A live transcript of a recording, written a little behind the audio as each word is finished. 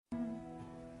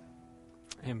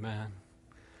Amen.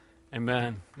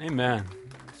 Amen. Amen.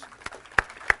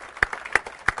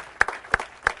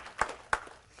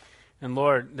 And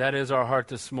Lord, that is our heart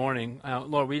this morning.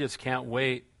 Lord, we just can't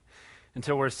wait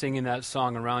until we're singing that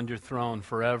song around your throne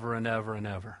forever and ever and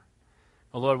ever.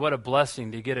 Oh, Lord, what a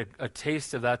blessing to get a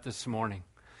taste of that this morning.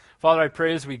 Father, I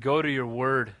pray as we go to your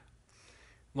word,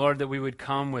 Lord, that we would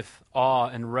come with awe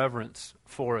and reverence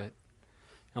for it.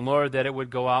 And Lord, that it would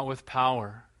go out with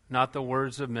power, not the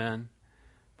words of men,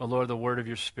 but Lord, the word of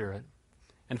your Spirit.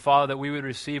 And Father, that we would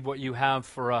receive what you have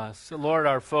for us. So Lord,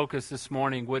 our focus this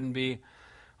morning wouldn't be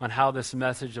on how this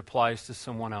message applies to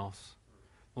someone else.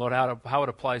 Lord, how it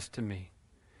applies to me.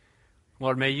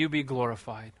 Lord, may you be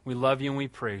glorified. We love you and we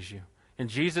praise you. In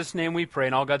Jesus' name we pray,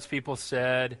 and all God's people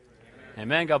said,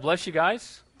 Amen. God bless you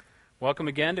guys. Welcome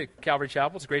again to Calvary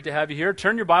Chapel. It's great to have you here.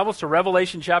 Turn your Bibles to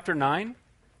Revelation chapter 9.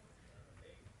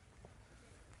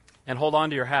 And hold on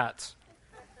to your hats.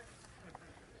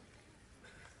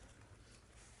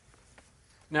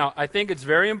 Now, I think it's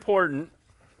very important.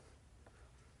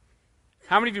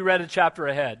 How many of you read a chapter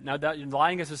ahead? Now,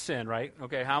 lying is a sin, right?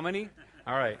 Okay, how many?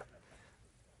 All right.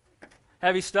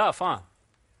 Heavy stuff, huh?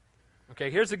 Okay,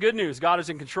 here's the good news. God is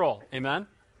in control. Amen?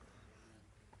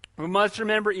 We must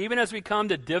remember, even as we come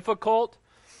to difficult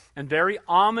and very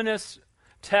ominous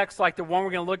texts like the one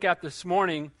we're going to look at this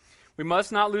morning, we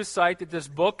must not lose sight that this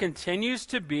book continues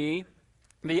to be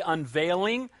the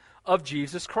unveiling of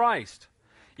Jesus Christ.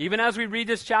 Even as we read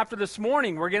this chapter this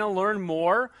morning, we're going to learn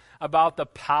more about the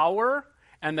power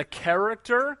and the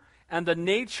character and the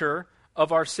nature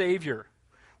of our Savior.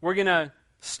 We're going to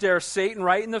stare Satan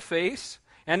right in the face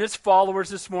and his followers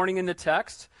this morning in the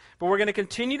text, but we're going to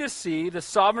continue to see the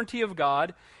sovereignty of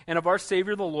God and of our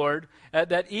Savior the Lord,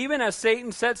 that even as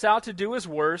Satan sets out to do his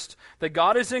worst, that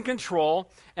God is in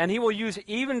control, and he will use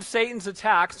even Satan's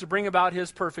attacks to bring about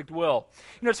his perfect will.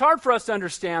 You know, it's hard for us to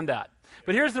understand that.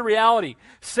 But here's the reality.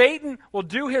 Satan will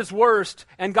do his worst,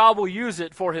 and God will use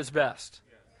it for his best.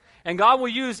 And God will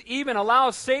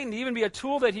allow Satan to even be a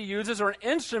tool that he uses or an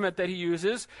instrument that he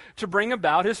uses to bring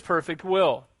about his perfect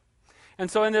will.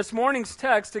 And so in this morning's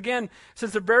text, again,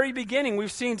 since the very beginning,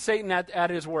 we've seen Satan at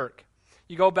his work.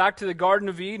 You go back to the Garden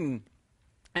of Eden,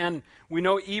 and we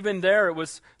know even there it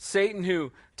was Satan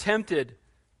who tempted,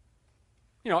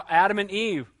 Adam and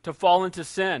Eve to fall into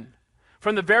sin.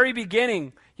 From the very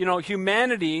beginning,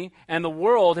 humanity and the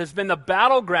world has been the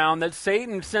battleground that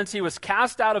Satan, since he was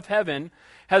cast out of heaven,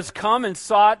 has come and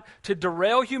sought to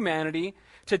derail humanity,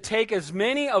 to take as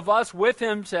many of us with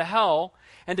him to hell,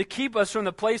 and to keep us from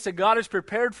the place that God has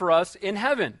prepared for us in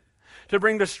heaven, to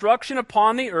bring destruction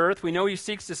upon the earth. We know he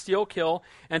seeks to steal, kill,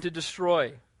 and to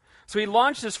destroy. So he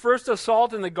launched his first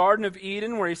assault in the Garden of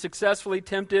Eden, where he successfully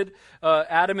tempted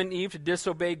Adam and Eve to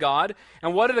disobey God.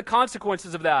 And what are the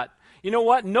consequences of that? You know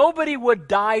what? Nobody would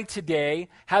die today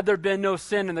had there been no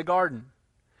sin in the garden.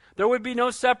 There would be no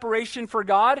separation for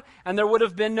God, and there would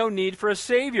have been no need for a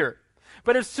Savior.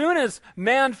 But as soon as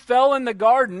man fell in the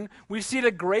garden, we see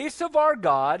the grace of our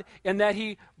God in that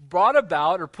he brought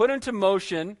about or put into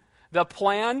motion the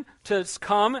plan to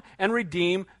come and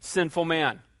redeem sinful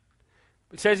man.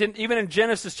 It says even in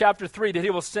Genesis chapter 3 that he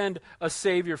will send a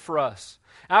Savior for us.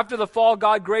 After the fall,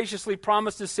 God graciously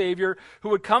promised a Savior who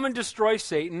would come and destroy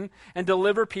Satan and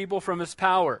deliver people from his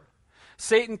power.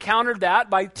 Satan countered that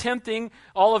by tempting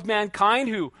all of mankind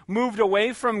who moved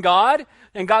away from God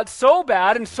and got so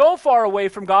bad and so far away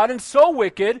from God and so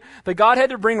wicked that God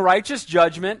had to bring righteous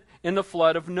judgment in the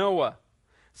flood of Noah.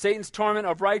 Satan's torment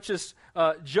of righteous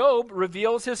Job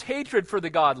reveals his hatred for the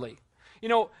godly.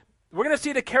 We're going to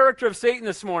see the character of Satan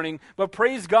this morning, but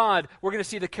praise God, we're going to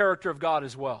see the character of God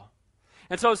as well.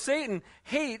 And so Satan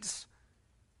hates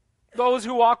those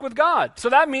who walk with God. So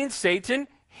that means Satan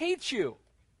hates you.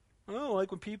 I don't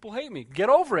like when people hate me. Get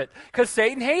over it, because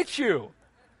Satan hates you.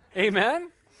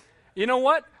 Amen? You know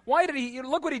what?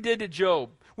 Look what he did to Job.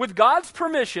 With God's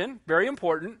permission, very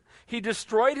important, he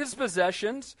destroyed his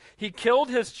possessions, he killed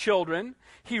his children,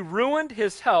 he ruined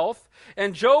his health,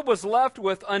 and Job was left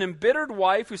with an embittered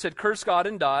wife who said, curse God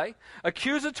and die,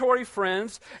 accusatory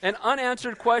friends, and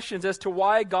unanswered questions as to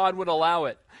why God would allow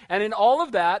it. And in all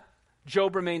of that,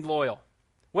 Job remained loyal.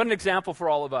 What an example for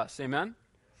all of us, amen?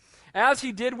 As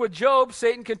he did with Job,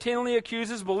 Satan continually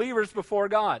accuses believers before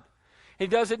God. He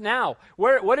does it now.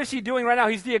 What is he doing right now?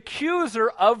 He's the accuser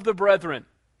of the brethren.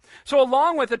 So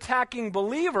along with attacking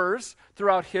believers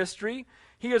throughout history,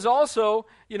 he has also,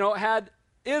 had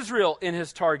Israel in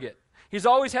his target. He's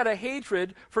always had a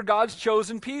hatred for God's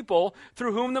chosen people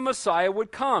through whom the Messiah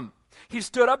would come. He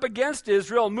stood up against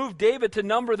Israel and moved David to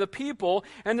number the people,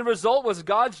 and the result was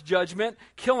God's judgment,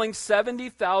 killing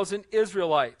 70,000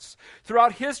 Israelites.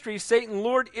 Throughout history, Satan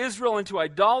lured Israel into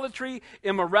idolatry,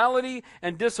 immorality,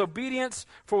 and disobedience,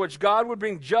 for which God would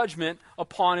bring judgment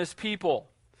upon his people.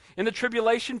 In the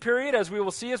tribulation period, as we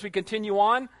will see as we continue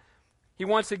on, he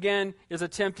once again is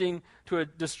attempting to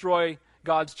destroy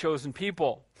God's chosen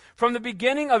people. From the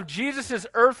beginning of Jesus'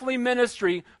 earthly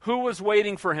ministry, who was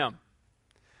waiting for him?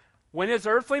 When his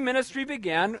earthly ministry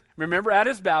began, remember at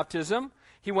his baptism,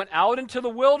 he went out into the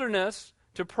wilderness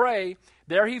to pray.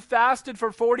 There he fasted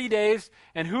for 40 days,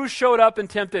 and who showed up and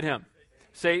tempted him?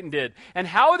 Satan did. And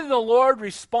how did the Lord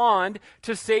respond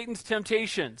to Satan's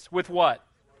temptations? With what?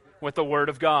 With the Word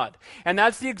of God. And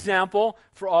that's the example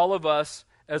for all of us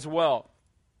as well.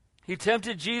 He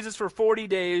tempted Jesus for 40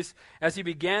 days as he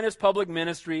began his public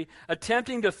ministry,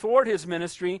 attempting to thwart his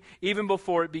ministry even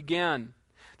before it began.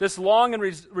 This long and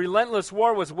relentless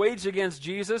war was waged against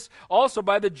Jesus also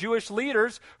by the Jewish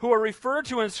leaders who are referred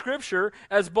to in Scripture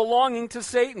as belonging to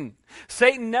Satan.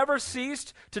 Satan never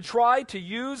ceased to try to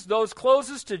use those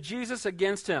closest to Jesus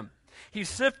against him. He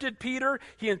sifted Peter,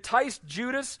 he enticed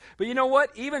Judas, but you know what?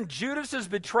 Even Judas's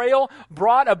betrayal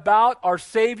brought about our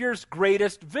Savior's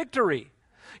greatest victory.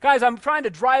 Guys, I'm trying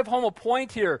to drive home a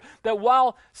point here that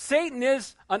while Satan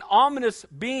is an ominous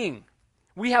being,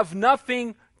 we have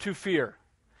nothing to fear.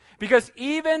 Because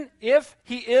even if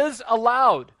he is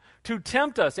allowed to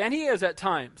tempt us, and he is at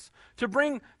times, to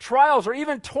bring trials or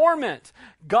even torment,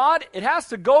 God, it has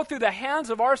to go through the hands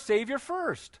of our Savior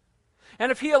first.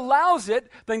 And if he allows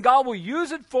it, then God will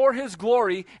use it for his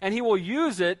glory, and he will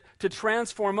use it to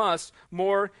transform us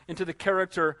more into the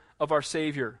character of our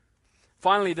Savior.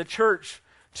 Finally, the church,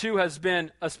 too, has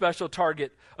been a special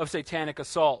target of satanic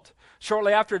assault.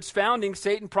 Shortly after its founding,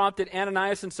 Satan prompted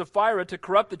Ananias and Sapphira to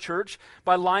corrupt the church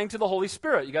by lying to the Holy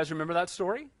Spirit. You guys remember that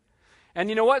story? And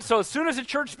you know what? So as soon as the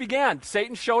church began,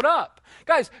 Satan showed up.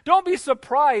 Guys, don't be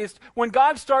surprised when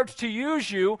God starts to use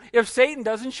you if Satan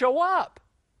doesn't show up.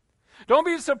 Don't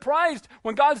be surprised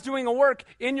when God's doing a work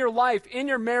in your life, in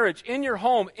your marriage, in your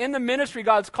home, in the ministry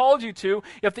God's called you to,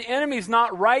 if the enemy's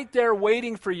not right there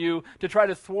waiting for you to try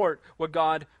to thwart what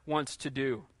God wants to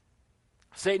do.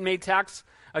 Satan made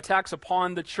attacks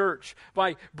upon the church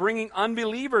by bringing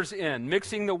unbelievers in,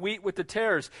 mixing the wheat with the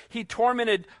tares. He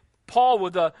tormented Paul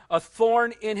with a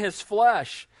thorn in his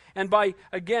flesh, and by,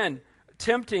 again,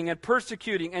 tempting and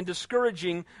persecuting and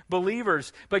discouraging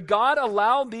believers. But God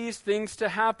allowed these things to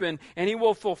happen, and he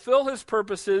will fulfill his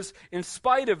purposes in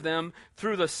spite of them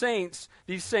through the saints,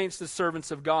 these saints, the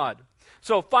servants of God.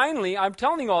 So finally, I'm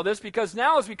telling you all this because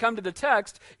now as we come to the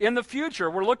text, in the future,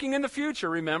 we're looking in the future,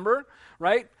 remember,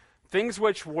 right? Things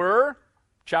which were,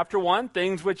 chapter 1,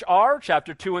 things which are,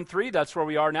 chapter 2 and 3, that's where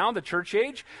we are now, the church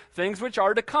age. Things which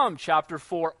are to come, chapter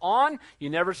 4 on. You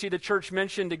never see the church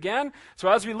mentioned again. So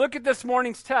as we look at this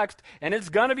morning's text, and it's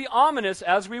going to be ominous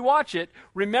as we watch it,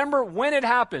 remember when it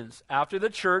happens, after the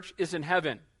church is in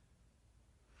heaven.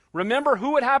 Remember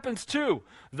who it happens to,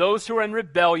 those who are in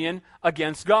rebellion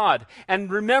against God. And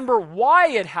remember why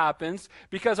it happens,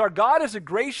 because our God is a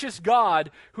gracious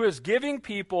God who is giving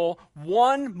people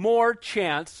one more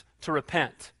chance to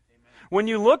repent. Amen. When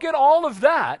you look at all of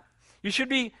that, you should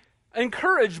be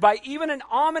encouraged by even an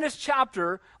ominous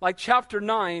chapter like chapter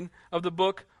 9 of the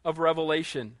book of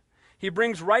Revelation. He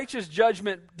brings righteous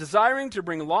judgment, desiring to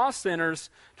bring lost sinners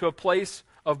to a place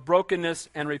of brokenness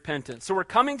and repentance. So we're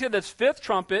coming to this fifth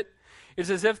trumpet.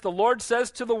 It's as if the Lord says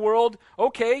to the world,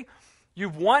 okay,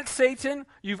 you've want Satan,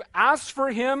 you've asked for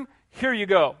him, here you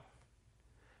go.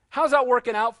 How's that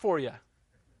working out for you?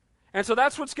 And so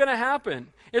that's what's going to happen.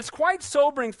 It's quite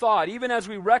sobering thought, even as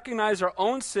we recognize our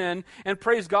own sin and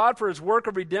praise God for his work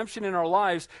of redemption in our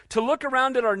lives, to look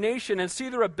around at our nation and see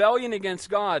the rebellion against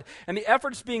God and the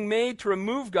efforts being made to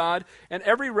remove God and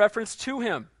every reference to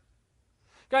him.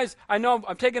 Guys, I know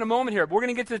I'm taking a moment here. We're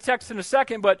going to get to the text in a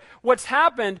second, but what's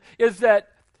happened is that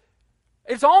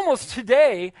it's almost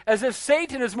today as if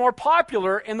Satan is more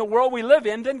popular in the world we live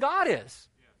in than God is.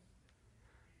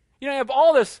 You know, you have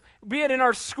all this, be it in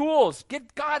our schools,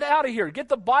 get God out of here, get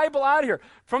the Bible out of here,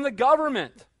 from the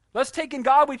government. Let's take in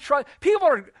God we trust.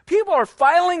 People are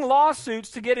filing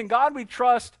lawsuits to get in God we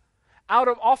trust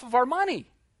off of our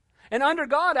money. And under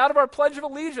God, out of our Pledge of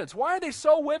Allegiance. Why are they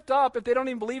so whipped up if they don't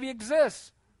even believe he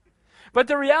exists? But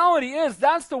the reality is,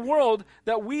 that's the world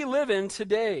that we live in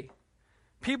today.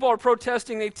 People are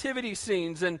protesting nativity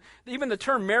scenes, and even the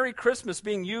term Merry Christmas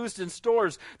being used in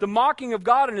stores. The mocking of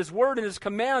God and his word and his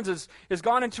commands has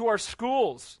gone into our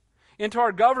schools, into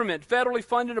our government, federally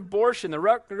funded abortion, the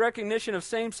recognition of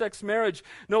same-sex marriage,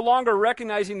 no longer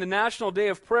recognizing the National Day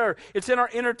of Prayer. It's in our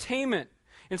entertainment,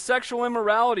 in sexual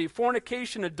immorality,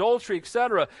 fornication, adultery,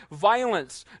 etc.,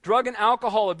 violence, drug and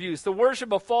alcohol abuse, the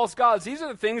worship of false gods. These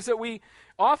are the things that we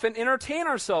often entertain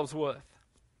ourselves with.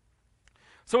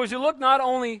 So as you look not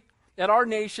only at our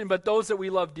nation, but those that we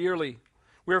love dearly,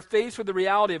 we are faced with the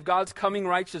reality of God's coming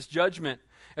righteous judgment,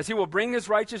 as he will bring his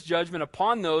righteous judgment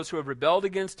upon those who have rebelled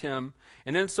against him,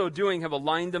 and in so doing have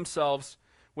aligned themselves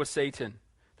with Satan.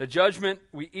 The judgment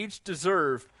we each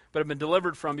deserve, but have been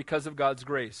delivered from because of God's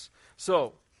grace.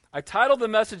 So, I titled the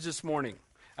message this morning.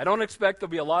 I don't expect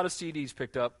there'll be a lot of CDs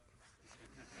picked up.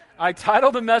 I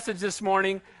titled the message this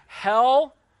morning,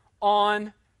 Hell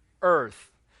on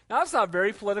Earth. Now, that's not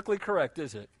very politically correct,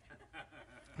 is it?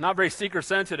 Not very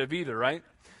seeker-sensitive either, right?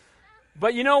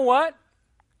 But you know what?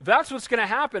 That's what's going to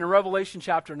happen in Revelation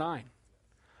chapter 9.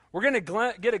 We're going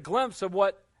to get a glimpse of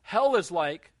what hell is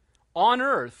like on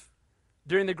earth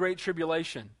during the Great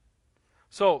Tribulation.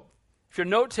 So, if you're a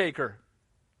note taker,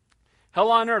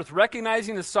 hell on earth,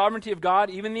 recognizing the sovereignty of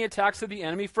God, even the attacks of the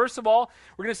enemy. First of all,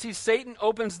 we're going to see Satan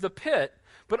opens the pit,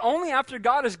 but only after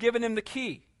God has given him the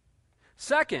key.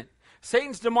 Second,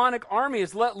 Satan's demonic army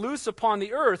is let loose upon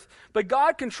the earth, but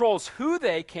God controls who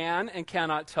they can and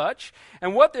cannot touch,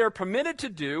 and what they are permitted to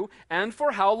do, and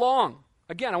for how long.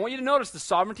 Again, I want you to notice the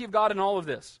sovereignty of God in all of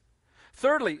this.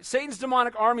 Thirdly, Satan's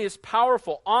demonic army is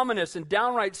powerful, ominous, and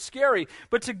downright scary,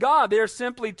 but to God they are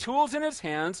simply tools in his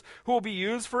hands who will be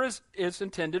used for his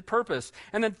intended purpose.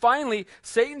 And then finally,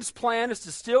 Satan's plan is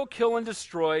to steal, kill, and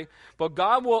destroy, but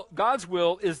God's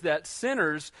will is that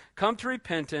sinners come to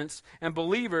repentance and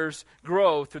believers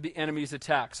grow through the enemy's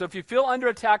attack. So if you feel under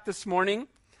attack this morning,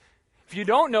 if you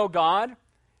don't know God,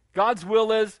 God's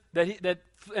will is that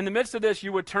in the midst of this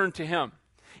you would turn to him.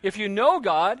 If you know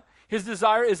God, his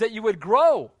desire is that you would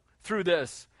grow through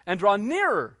this and draw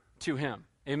nearer to him.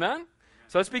 Amen?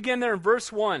 So let's begin there in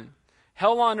verse 1.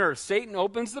 Hell on earth. Satan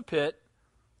opens the pit,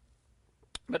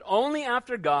 but only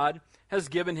after God has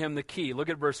given him the key. Look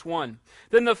at verse 1.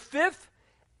 Then the fifth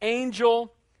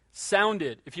angel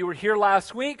sounded. If you were here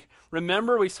last week,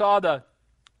 remember we saw the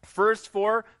first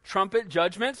 4 trumpet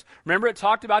judgments. Remember it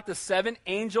talked about the 7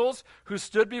 angels who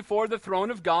stood before the throne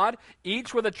of God,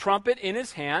 each with a trumpet in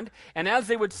his hand. And as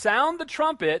they would sound the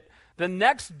trumpet, the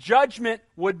next judgment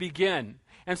would begin.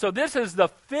 And so this is the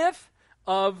 5th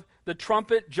of the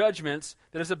trumpet judgments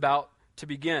that is about to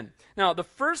begin. Now, the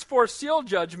first 4 seal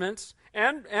judgments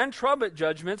and trumpet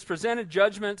judgments presented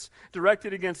judgments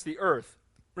directed against the earth.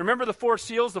 Remember the 4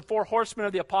 seals, the 4 horsemen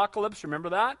of the apocalypse? Remember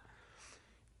that?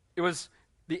 It was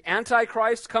the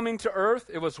Antichrist coming to earth.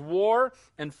 It was war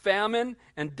and famine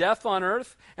and death on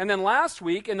earth. And then last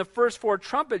week, in the first 4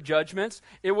 trumpet judgments,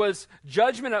 it was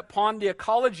judgment upon the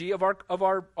ecology of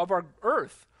our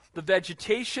earth. The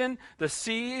vegetation, the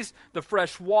seas, the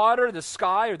fresh water, the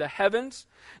sky, or the heavens.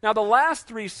 Now, the last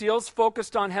 3 seals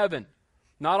focused on heaven,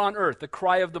 not on earth. The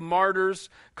cry of the martyrs,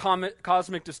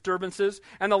 cosmic disturbances.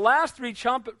 And the last 3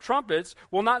 trumpets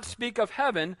will not speak of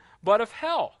heaven, but of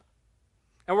hell.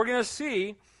 And we're going to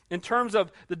see in terms of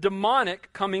the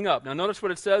demonic coming up. Now notice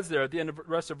what it says there at the end of the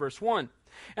rest of verse 1.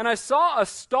 And I saw a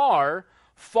star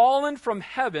fallen from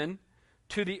heaven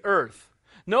to the earth.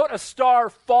 Note a star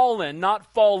fallen,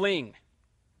 not falling.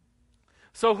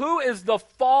 So who is the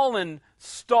fallen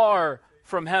star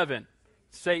from heaven?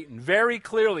 Satan, very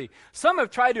clearly. Some have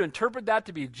tried to interpret that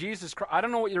to be Jesus Christ. I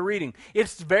don't know what you're reading.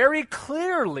 It's very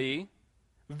clearly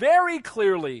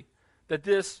that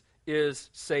this is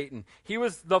Satan. He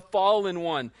was the fallen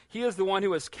one. He is the one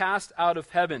who was cast out of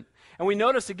heaven. And we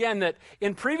notice again that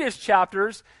in previous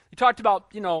chapters, he talked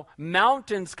about,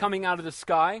 mountains coming out of the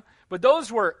sky, but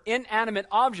those were inanimate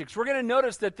objects. We're going to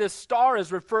notice that this star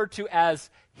is referred to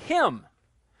as him.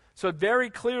 So it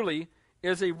very clearly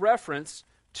is a reference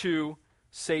to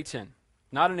Satan,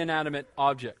 not an inanimate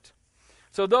object.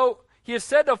 So though he is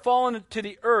said to have fallen to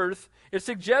the earth, it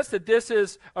suggests that this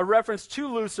is a reference to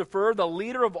Lucifer, the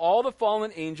leader of all the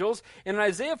fallen angels. And in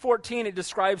Isaiah 14, it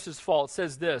describes his fall. It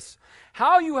says this,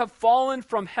 "How you have fallen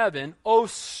from heaven, O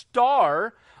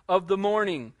star of the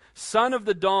morning, son of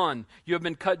the dawn. You have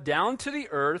been cut down to the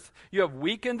earth. You have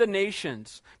weakened the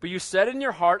nations. But you said in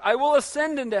your heart, I will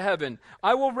ascend into heaven.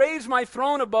 I will raise my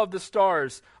throne above the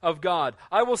stars of God.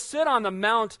 I will sit on the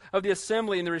mount of the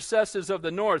assembly in the recesses of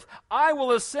the north. I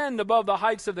will ascend above the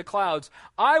heights of the clouds.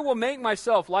 I will make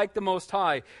myself like the Most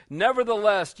High.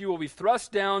 Nevertheless, you will be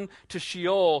thrust down to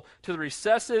Sheol, to the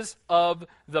recesses of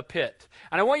the pit."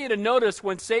 And I want you to notice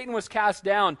when Satan was cast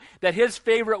down that his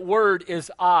favorite word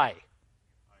is I.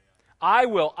 I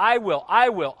will, I will, I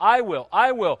will, I will,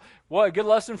 I will. What a good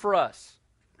lesson for us.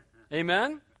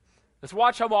 Amen? Let's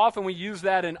watch how often we use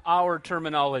that in our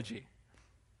terminology.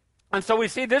 And so we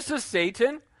see this is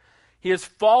Satan. He has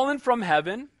fallen from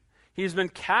heaven. He's been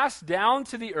cast down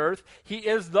to the earth. He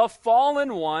is the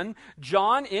fallen one.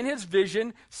 John, in his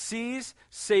vision, sees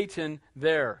Satan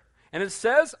there. And it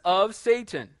says of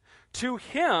Satan, to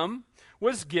him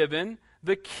was given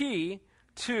the key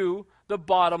to the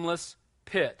bottomless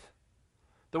pit.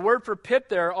 The word for pit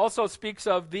there also speaks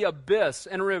of the abyss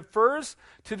and refers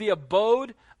to the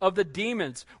abode of the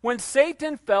demons. When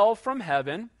Satan fell from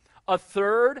heaven, a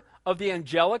third of the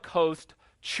angelic host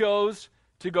chose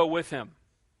to go with him.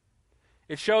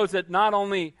 It shows that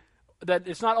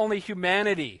it's not only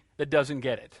humanity that doesn't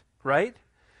get it, right?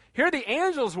 Here the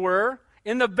angels were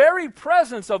in the very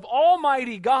presence of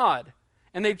Almighty God,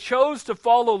 and they chose to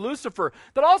follow Lucifer.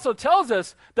 That also tells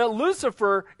us that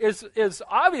Lucifer is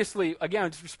obviously,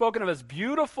 again, spoken of as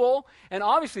beautiful and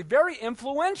obviously very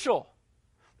influential.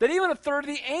 That even a third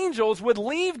of the angels would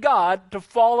leave God to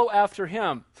follow after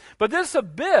him. But this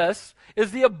abyss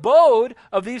is the abode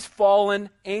of these fallen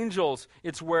angels.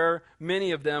 It's where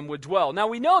many of them would dwell. Now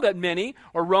we know that many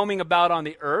are roaming about on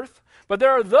the earth, but there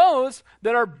are those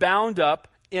that are bound up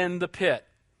in the pit.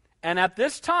 And at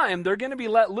this time, they're going to be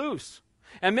let loose.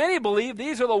 And many believe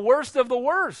these are the worst of the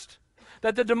worst.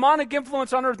 That the demonic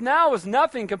influence on earth now is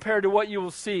nothing compared to what you will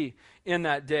see in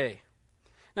that day.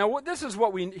 Now this is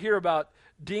what we hear about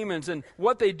demons and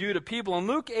what they do to people. In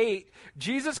Luke 8,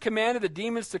 Jesus commanded the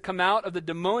demons to come out of the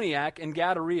demoniac in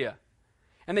Gadara.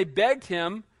 And they begged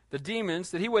him, the demons,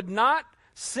 that he would not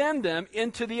send them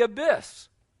into the abyss.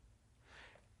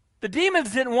 The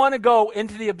demons didn't want to go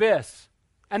into the abyss.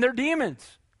 And they're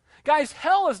demons. Guys,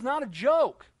 hell is not a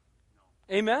joke.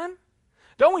 Amen?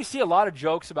 Don't we see a lot of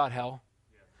jokes about hell?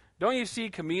 Don't you see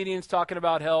comedians talking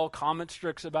about hell, comic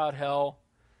strips about hell,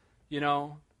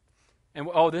 and,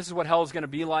 this is what hell is going to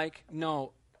be like?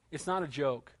 No, it's not a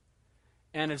joke.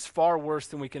 And it's far worse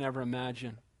than we can ever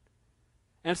imagine.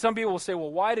 And some people will say, well,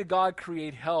 why did God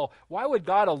create hell? Why would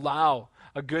God allow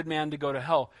a good man to go to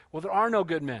hell? Well, there are no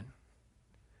good men.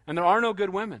 And there are no good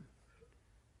women.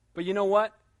 But you know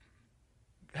what?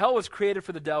 Hell was created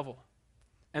for the devil.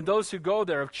 And those who go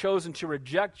there have chosen to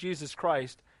reject Jesus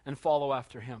Christ and follow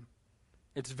after him.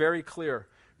 It's very clear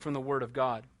from the Word of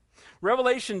God.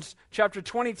 Revelation chapter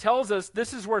 20 tells us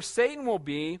this is where Satan will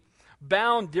be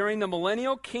bound during the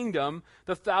millennial kingdom,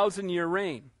 the 1,000-year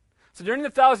reign. So during the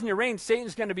 1,000-year reign,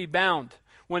 Satan's going to be bound.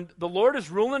 When the Lord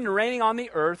is ruling and reigning on the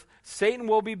earth, Satan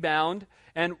will be bound.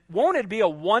 And won't it be a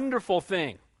wonderful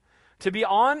thing to be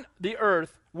on the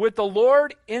earth with the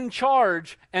Lord in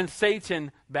charge and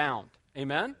Satan bound?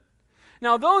 Amen?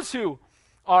 Now, those who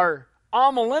are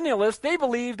amillennialists, they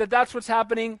believe that that's what's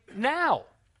happening now.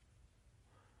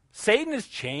 Satan is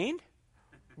chained?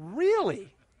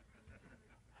 Really?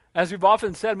 As we've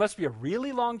often said, it must be a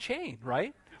really long chain,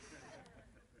 right?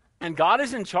 And God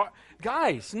is in charge.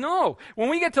 Guys, no. When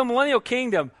we get to the millennial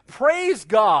kingdom, praise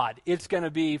God, it's going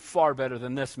to be far better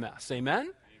than this mess. Amen?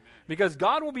 Amen? Because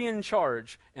God will be in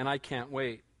charge, and I can't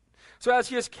wait. So as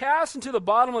he is cast into the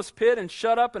bottomless pit and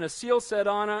shut up, and a seal set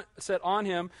on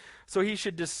him, so he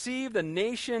should deceive the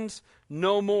nations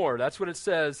no more. That's what it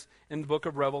says in the book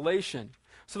of Revelation.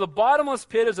 So the bottomless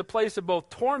pit is a place of both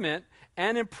torment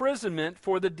and imprisonment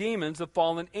for the demons, the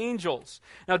fallen angels.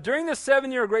 Now during the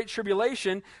 7-year Great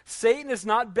Tribulation, Satan is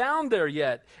not bound there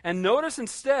yet. And notice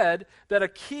instead that a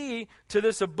key to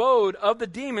this abode of the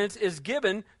demons is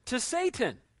given to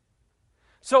Satan.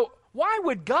 So why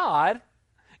would God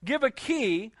give a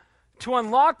key to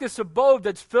unlock this abode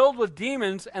that's filled with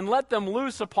demons and let them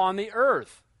loose upon the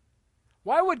earth?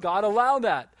 Why would God allow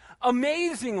that?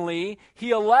 Amazingly,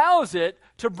 he allows it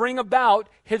to bring about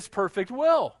his perfect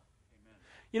will.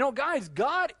 Amen. Guys,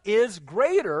 God is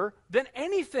greater than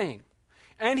anything.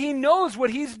 And he knows what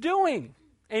he's doing.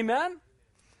 Amen?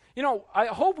 I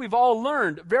hope we've all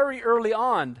learned very early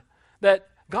on that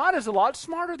God is a lot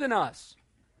smarter than us.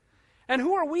 And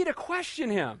who are we to question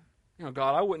him?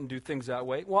 God, I wouldn't do things that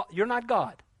way. Well, you're not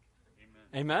God.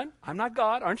 Amen? Amen? I'm not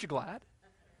God. Aren't you glad?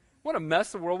 What a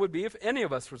mess the world would be if any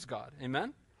of us was God.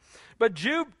 Amen? But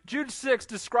Jude 6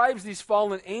 describes these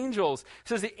fallen angels. It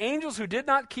says, the angels who did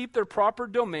not keep their proper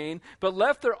domain, but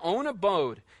left their own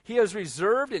abode, he has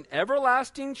reserved in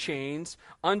everlasting chains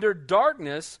under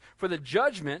darkness for the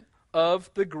judgment of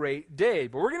the great day.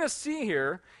 But we're going to see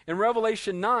here in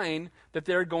Revelation 9 that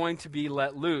they're going to be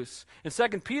let loose. In 2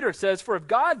 Peter it says, for if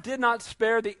God did not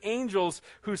spare the angels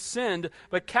who sinned,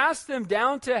 but cast them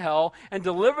down to hell and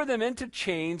deliver them into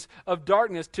chains of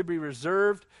darkness to be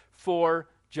reserved for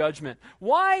judgment.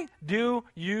 Why do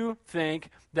you think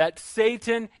that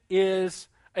Satan is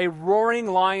a roaring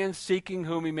lion seeking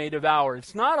whom he may devour?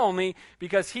 It's not only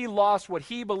because he lost what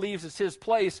he believes is his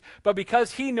place, but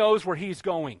because he knows where he's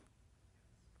going.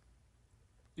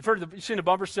 You've seen a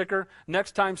bumper sticker,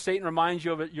 next time Satan reminds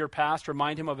you of your past,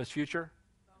 remind him of his future?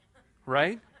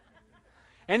 Right?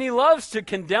 And he loves to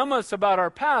condemn us about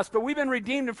our past, but we've been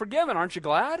redeemed and forgiven. Aren't you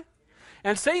glad?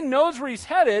 And Satan knows where he's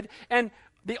headed, and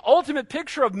the ultimate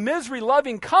picture of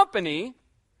misery-loving company,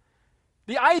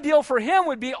 the ideal for him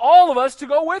would be all of us to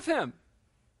go with him.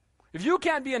 If you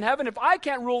can't be in heaven, if I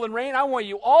can't rule and reign, I want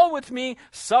you all with me,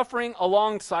 suffering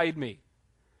alongside me.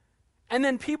 And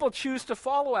then people choose to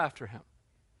follow after him.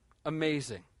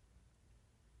 Amazing.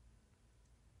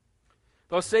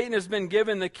 Though Satan has been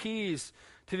given the keys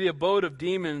to the abode of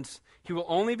demons, he will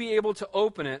only be able to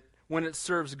open it when it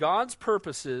serves God's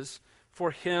purposes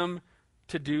for him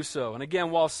to do so. And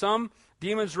again, while some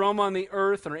demons roam on the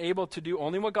earth and are able to do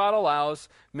only what God allows,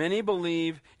 many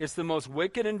believe it's the most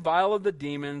wicked and vile of the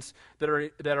demons that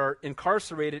are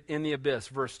incarcerated in the abyss.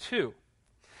 Verse 2.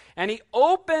 And he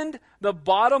opened the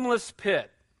bottomless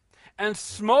pit, and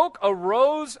smoke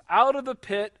arose out of the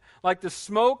pit like the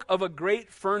smoke of a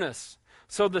great furnace.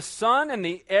 So the sun and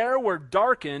the air were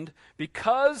darkened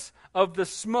because of the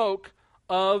smoke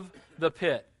of the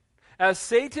pit. As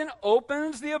Satan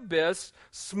opens the abyss,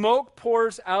 smoke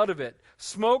pours out of it.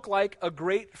 Smoke like a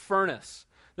great furnace.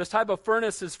 This type of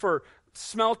furnace is for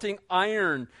smelting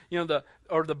iron,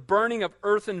 or the burning of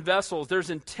earthen vessels.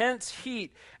 There's intense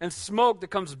heat and smoke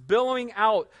that comes billowing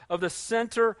out of the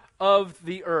center of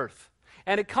the earth.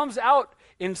 And it comes out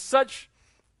in such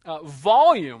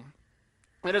volume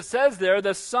that it says there,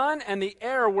 the sun and the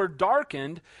air were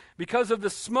darkened because of the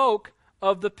smoke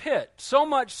of the pit. So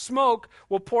much smoke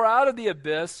will pour out of the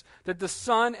abyss that the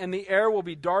sun and the air will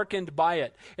be darkened by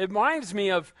it. It reminds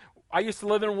me of, I used to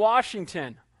live in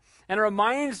Washington, and it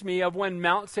reminds me of when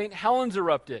Mount St. Helens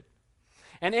erupted.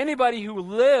 And anybody who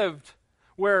lived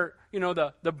where,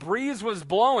 the breeze was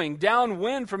blowing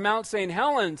downwind from Mount St.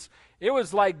 Helens, it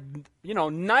was like,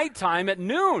 nighttime at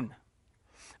noon.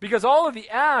 Because all of the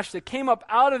ash that came up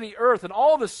out of the earth and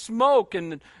all the smoke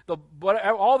and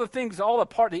all the things,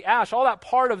 the ash, all that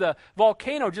part of the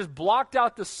volcano just blocked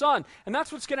out the sun. And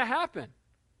that's what's going to happen.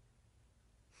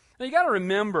 Now you got to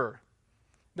remember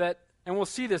that, and we'll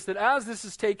see this, that as this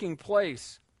is taking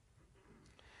place,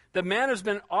 the man has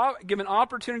been given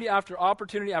opportunity after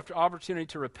opportunity after opportunity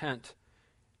to repent,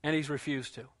 and he's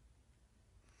refused to.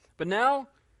 But now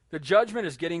the judgment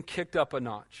is getting kicked up a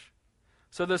notch.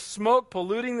 So the smoke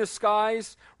polluting the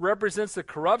skies represents the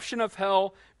corruption of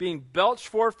hell being belched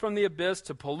forth from the abyss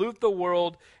to pollute the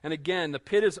world. And again, the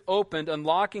pit is opened,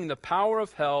 unlocking the power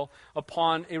of hell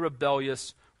upon a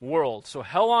rebellious world. So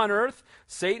hell on earth,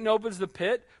 Satan opens the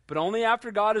pit, but only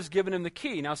after God has given him the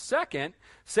key. Now second,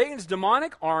 Satan's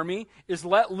demonic army is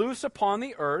let loose upon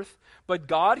the earth, but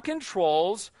God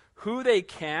controls who they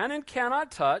can and cannot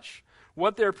touch,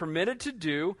 what they're permitted to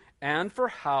do, and for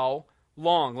how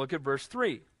long. Look at verse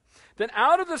 3. Then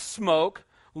out of the smoke,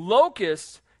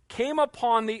 locusts came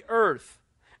upon the earth,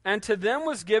 and to them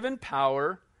was given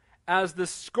power, as the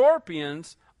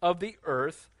scorpions of the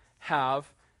earth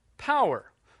have power.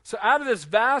 So out of this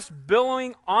vast,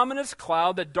 billowing, ominous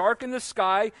cloud that darkened the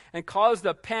sky and caused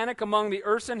a panic among the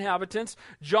earth's inhabitants,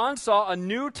 John saw a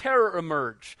new terror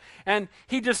emerge. And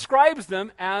he describes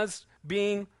them as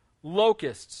being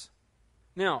locusts.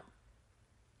 Now,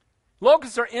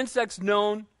 locusts are insects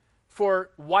known for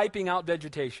wiping out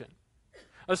vegetation.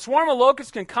 A swarm of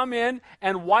locusts can come in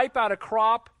and wipe out a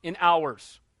crop in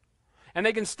hours. And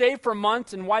they can stay for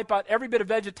months and wipe out every bit of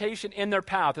vegetation in their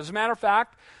path. As a matter of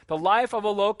fact, the life of a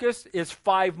locust is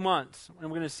 5 months.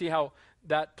 And we're going to see how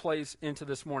that plays into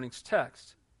this morning's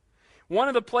text. One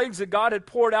of the plagues that God had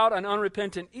poured out on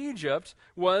unrepentant Egypt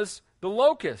was the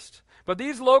locust. But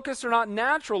these locusts are not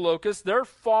natural locusts. They're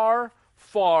far,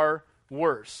 far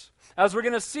worse. As we're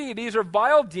going to see, these are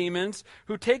vile demons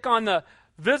who take on the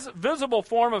visible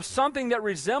form of something that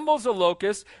resembles a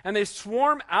locust, and they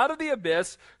swarm out of the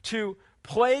abyss to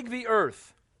plague the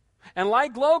earth. And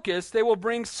like locusts, they will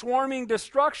bring swarming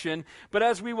destruction, but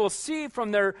as we will see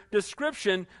from their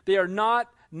description, they are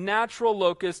not natural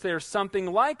locusts. They are something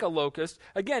like a locust.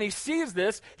 Again, he sees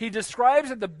this. He describes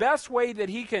it the best way that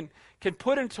he can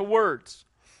put into words.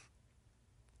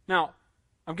 Now,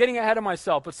 I'm getting ahead of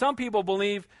myself, but some people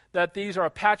believe that these are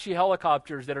Apache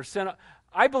helicopters that are sent.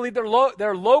 I believe they're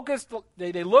locusts.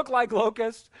 They look like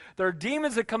locusts. They're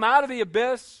demons that come out of the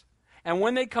abyss, and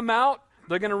when they come out,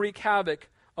 they're going to wreak havoc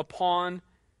upon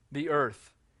the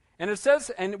earth. And it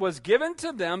says, and it was given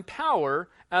to them power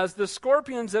as the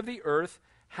scorpions of the earth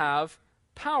have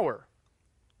power.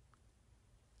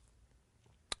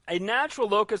 A natural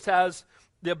locust has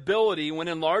the ability, when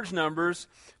in large numbers,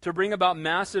 to bring about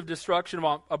massive destruction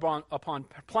upon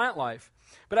plant life,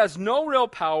 but has no real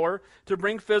power to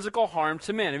bring physical harm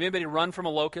to men. Have anybody run from a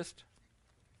locust?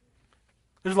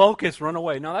 There's locusts, run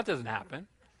away. No, that doesn't happen.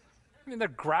 I mean, they're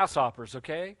grasshoppers,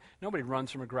 okay? Nobody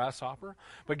runs from a grasshopper.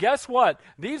 But guess what?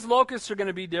 These locusts are going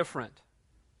to be different.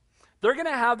 They're going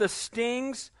to have the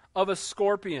stings of a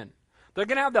scorpion. They're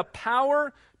going to have the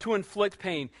power to inflict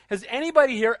pain. Has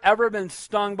anybody here ever been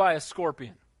stung by a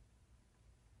scorpion?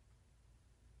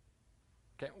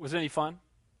 Okay, was it any fun?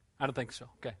 I don't think so.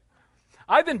 Okay.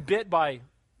 I've been bit by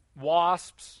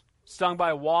wasps, stung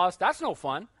by a wasp. That's no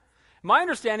fun. My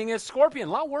understanding is scorpion,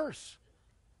 a lot worse,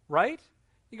 right?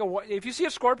 You go, if you see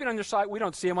a scorpion on your side, we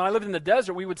don't see them. When I lived in the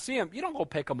desert, we would see them. You don't go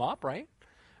pick them up, right?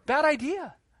 Bad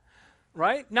idea.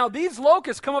 Right? Now, these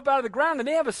locusts come up out of the ground, and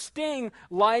they have a sting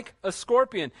like a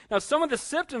scorpion. Now, some of the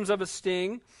symptoms of a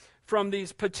sting from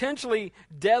these potentially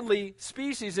deadly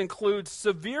species include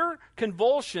severe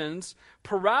convulsions,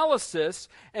 paralysis,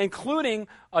 including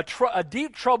a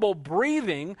deep trouble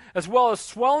breathing, as well as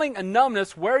swelling and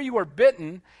numbness where you are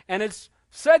bitten, and it's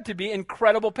said to be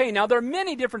incredible pain. Now, there are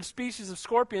many different species of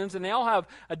scorpions, and they all have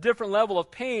a different level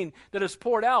of pain that is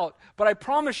poured out, but I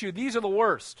promise you, these are the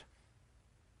worst.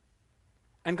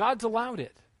 And God's allowed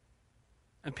it.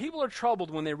 And people are troubled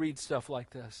when they read stuff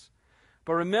like this.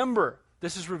 But remember,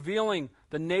 this is revealing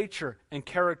the nature and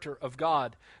character of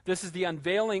God. This is the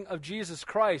unveiling of Jesus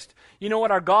Christ. You know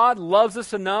what? Our God loves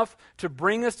us enough to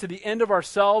bring us to the end of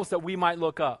ourselves that we might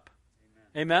look up.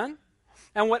 Amen? Amen?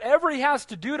 And whatever he has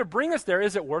to do to bring us there,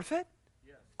 is it worth it?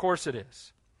 Yes. Of course it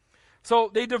is. So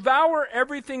they devour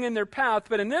everything in their path,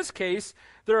 but in this case,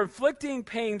 they're inflicting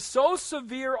pain so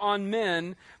severe on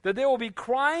men that they will be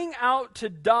crying out to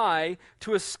die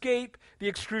to escape the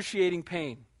excruciating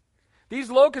pain.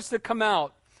 These locusts that come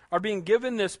out are being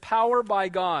given this power by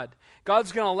God.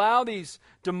 God's going to allow these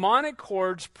demonic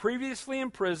hordes previously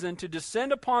imprisoned to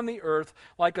descend upon the earth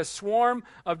like a swarm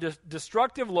of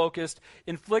destructive locusts,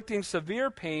 inflicting severe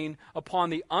pain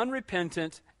upon the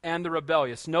unrepentant and the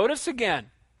rebellious. Notice again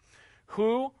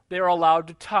who they are allowed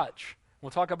to touch. We'll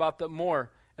talk about that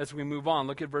more as we move on.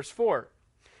 Look at verse 4.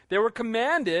 They were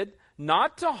commanded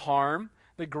not to harm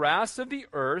the grass of the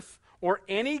earth or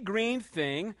any green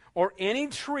thing or any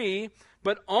tree,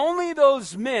 but only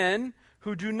those men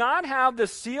who do not have the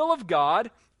seal of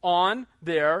God on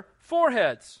their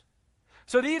foreheads.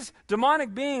 So these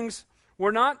demonic beings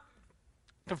were not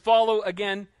to follow,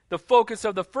 again, the focus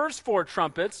of the first four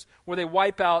trumpets, where they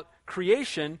wipe out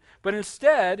creation, but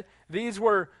instead, these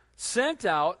were sent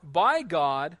out by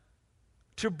God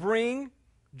to bring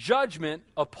judgment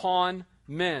upon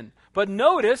men. But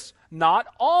notice, not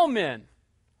all men.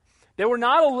 They were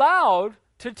not allowed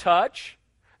to touch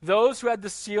those who had the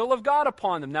seal of God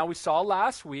upon them. Now, we saw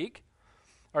last week,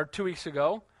 or 2 weeks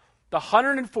ago, the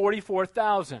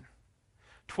 144,000.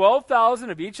 12,000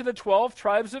 of each of the 12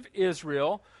 tribes of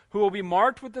Israel who will be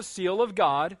marked with the seal of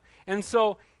God. And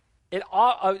so it,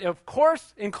 of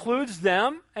course, includes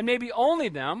them, and maybe only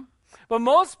them, but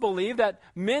most believe that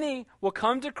many will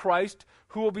come to Christ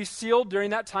who will be sealed during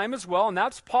that time as well, and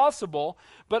that's possible.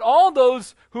 But all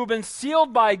those who have been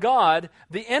sealed by God,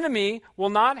 the enemy will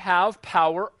not have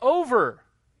power over.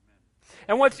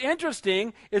 And what's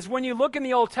interesting is when you look in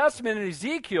the Old Testament in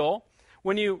Ezekiel,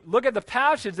 when you look at the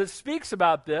passage that speaks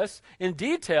about this in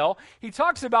detail, he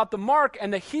talks about the mark,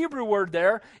 and the Hebrew word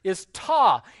there is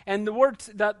ta. And the word,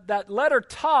 that letter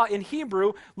ta in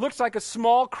Hebrew looks like a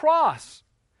small cross.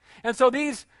 And so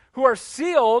these who are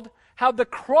sealed have the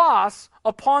cross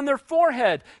upon their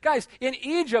forehead. Guys, in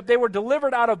Egypt, they were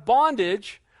delivered out of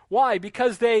bondage. Why?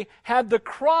 Because they had the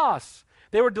cross.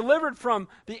 They were delivered from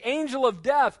the angel of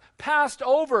death, passed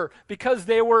over because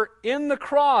they were in the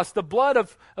cross, the blood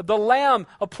of the lamb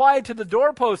applied to the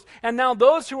doorpost. And now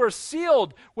those who are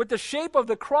sealed with the shape of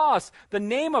the cross, the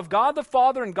name of God the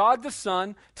Father and God the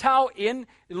Son, tau in,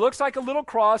 it looks like a little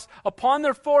cross, upon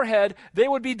their forehead, they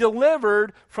would be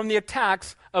delivered from the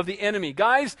attacks of the enemy.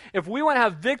 Guys, if we want to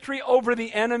have victory over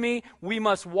the enemy, we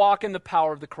must walk in the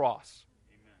power of the cross.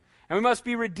 Amen. And we must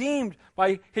be redeemed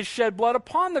by his shed blood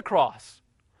upon the cross.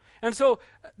 And so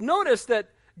notice that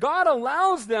God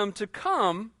allows them to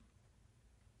come,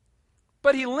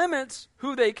 but he limits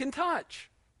who they can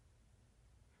touch.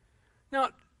 Now,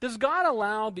 does God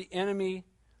allow the enemy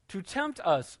to tempt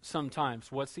us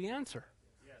sometimes? What's the answer?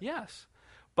 Yes.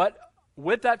 But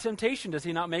with that temptation, does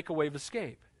he not make a way of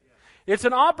escape? Yes. It's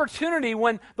an opportunity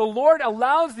when the Lord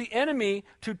allows the enemy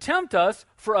to tempt us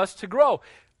for us to grow.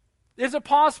 Is it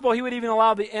possible he would even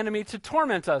allow the enemy to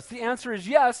torment us? The answer is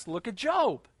yes. Look at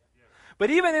Job. But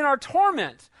even in our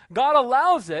torment, God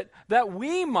allows it that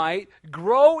we might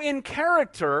grow in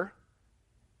character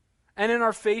and in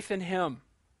our faith in him.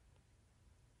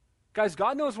 Guys,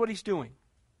 God knows what he's doing.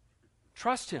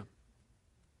 Trust him.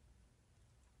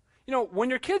 You know, when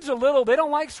your kids are little, they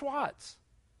don't like SWATs,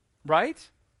 right?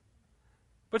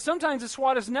 But sometimes a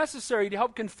SWAT is necessary to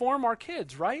help conform our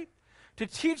kids, right? To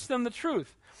teach them the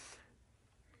truth.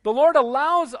 The Lord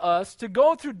allows us to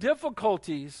go through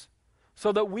difficulties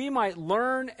so that we might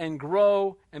learn and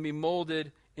grow and be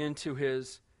molded into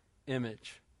his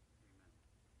image.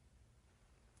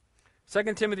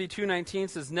 2 Timothy 2:19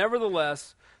 says,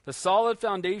 "Nevertheless, the solid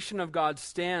foundation of God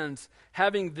stands,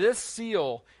 having this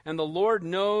seal, and the Lord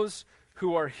knows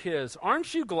who are his."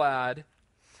 Aren't you glad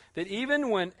that even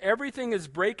when everything is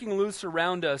breaking loose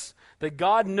around us, that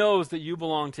God knows that you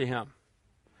belong to him?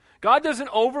 God doesn't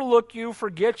overlook you,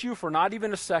 forget you for not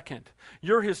even a second.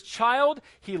 You're his child.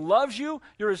 He loves you.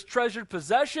 You're his treasured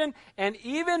possession. And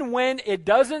even when it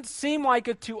doesn't seem like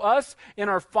it to us in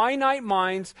our finite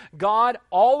minds, God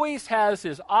always has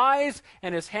his eyes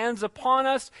and his hands upon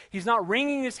us. He's not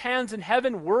wringing his hands in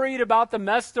heaven, worried about the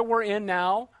mess that we're in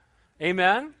now.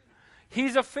 Amen?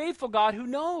 He's a faithful God who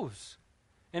knows,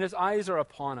 and his eyes are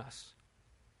upon us.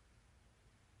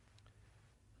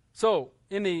 So,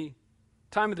 in the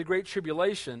time of the Great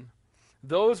Tribulation,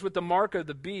 those with the mark of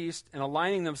the beast and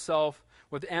aligning themselves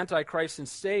with Antichrist and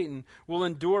Satan will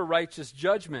endure righteous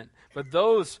judgment. But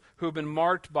those who have been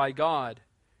marked by God,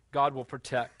 God will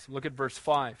protect. Look at verse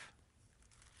 5.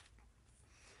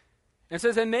 It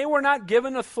says, "And they were not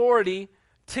given authority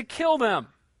to kill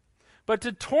them, but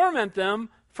to torment them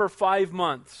for 5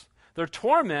 months." Their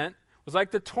torment was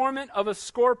like the torment of a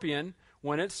scorpion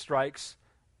when it strikes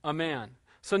a man.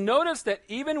 So notice that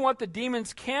even what the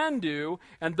demons can do,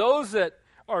 and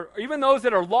even those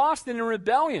that are lost and in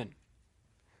rebellion.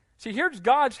 See, here's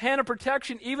God's hand of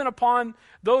protection even upon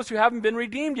those who haven't been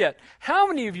redeemed yet. How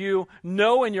many of you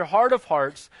know in your heart of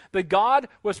hearts that God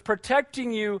was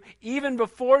protecting you even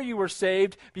before you were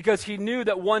saved because he knew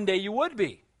that one day you would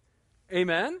be?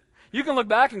 Amen? You can look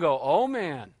back and go, oh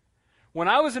man, when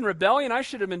I was in rebellion, I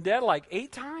should have been dead like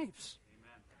 8 times.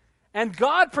 And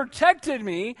God protected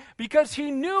me because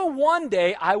he knew one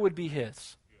day I would be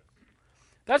his.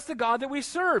 That's the God that we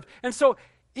serve. And so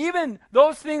even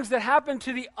those things that happen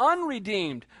to the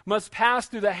unredeemed must pass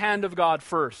through the hand of God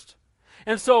first.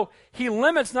 And so he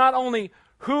limits not only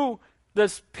who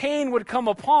this pain would come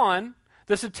upon,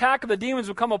 this attack of the demons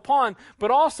would come upon,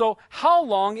 but also how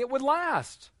long it would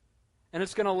last. And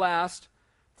it's going to last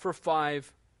for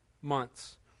 5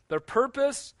 months. Their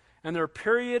purpose and their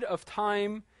period of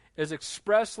time is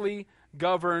expressly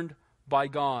governed by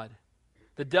God.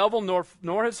 The devil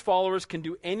nor his followers can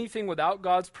do anything without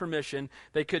God's permission.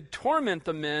 They could torment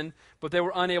the men, but they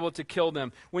were unable to kill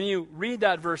them. When you read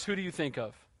that verse, who do you think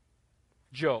of?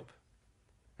 Job.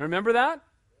 Remember that?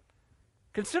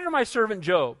 Consider my servant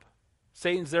Job.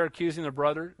 Satan's there accusing the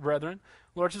brethren.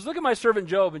 Lord says, look at my servant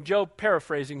Job. And Job,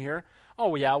 paraphrasing here,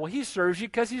 oh yeah, well he serves you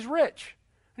because he's rich.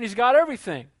 And he's got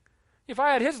everything. If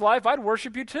I had his life, I'd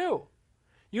worship you too.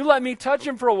 You let me touch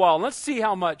him for a while. Let's see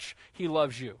how much he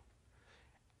loves you.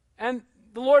 And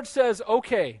the Lord says,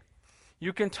 okay,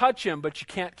 you can touch him, but you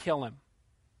can't kill him.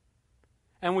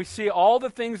 And we see all the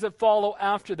things that follow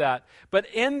after that. But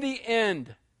in the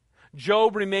end,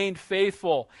 Job remained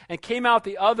faithful and came out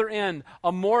the other end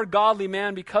a more godly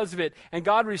man because of it. And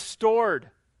God restored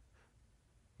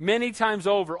many times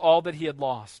over all that he had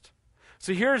lost.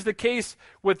 So here's the case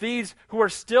with these who are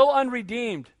still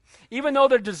unredeemed. Even though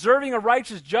they're deserving a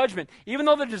righteous judgment, even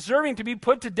though they're deserving to be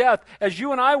put to death, as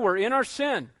you and I were in our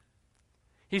sin,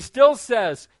 he still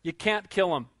says, you can't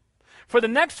kill them. For the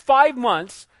next 5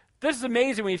 months, this is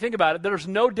amazing when you think about it, there's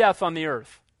no death on the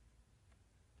earth.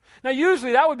 Now,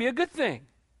 usually that would be a good thing,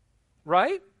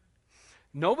 right?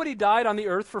 Nobody died on the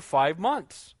earth for 5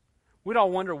 months. We'd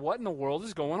all wonder what in the world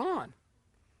is going on.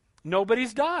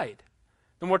 Nobody's died.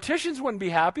 The morticians wouldn't be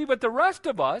happy, but the rest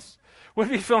of us would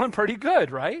be feeling pretty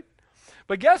good, right?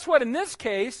 But guess what? In this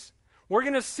case, we're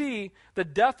going to see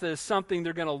that death is something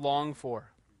they're going to long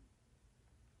for.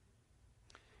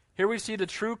 Here we see the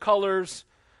true colors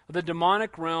of the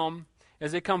demonic realm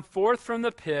as they come forth from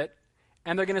the pit,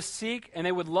 and they're going to seek, and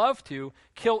they would love to,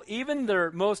 kill even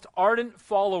their most ardent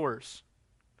followers.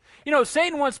 You know,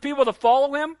 Satan wants people to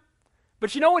follow him,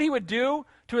 but you know what he would do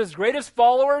to his greatest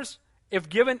followers if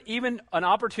given even an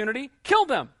opportunity? Kill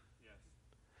them. Yes.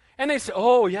 And they say,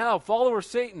 oh, yeah, follower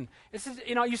Satan. It's just,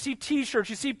 you see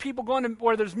T-shirts, you see people going to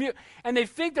where there's music, and they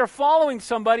think they're following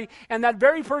somebody, and that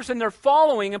very person they're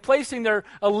following and placing their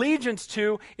allegiance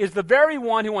to is the very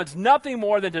one who wants nothing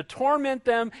more than to torment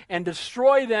them and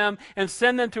destroy them and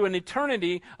send them to an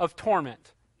eternity of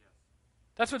torment.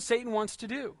 That's what Satan wants to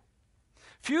do.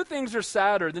 Few things are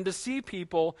sadder than to see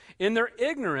people in their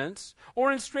ignorance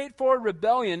or in straightforward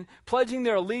rebellion pledging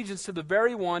their allegiance to the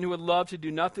very one who would love to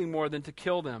do nothing more than to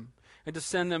kill them and to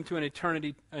send them to an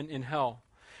eternity in hell.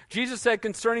 Jesus said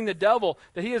concerning the devil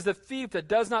that he is the thief that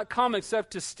does not come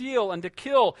except to steal and to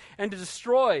kill and to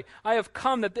destroy. But I have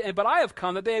come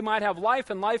that they might have life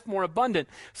and life more abundant.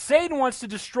 Satan wants to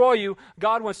destroy you.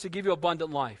 God wants to give you abundant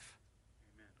life.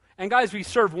 Amen. And guys, we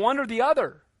serve one or the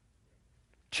other.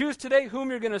 Choose today whom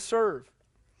you're going to serve.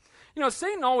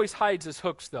 Satan always hides his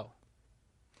hooks, though.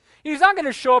 He's not going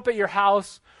to show up at your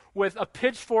house with a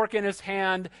pitchfork in his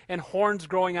hand and horns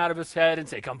growing out of his head and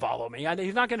say, come follow me.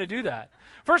 He's not going to do that.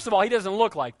 First of all, he doesn't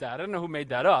look like that. I don't know who made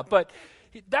that up, but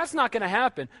that's not going to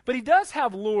happen. But he does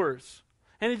have lures,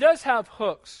 and he does have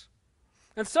hooks.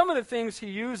 And some of the things he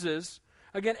uses,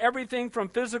 again, everything from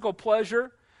physical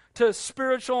pleasure to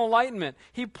spiritual enlightenment.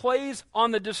 He plays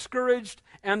on the discouraged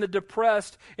and the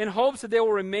depressed in hopes that they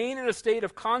will remain in a state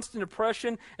of constant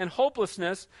depression and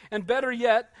hopelessness, and better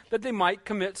yet, that they might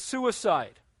commit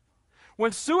suicide.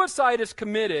 When suicide is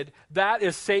committed, that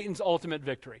is Satan's ultimate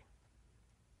victory.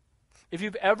 If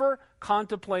you've ever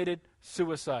contemplated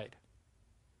suicide,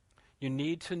 you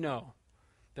need to know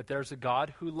that there's a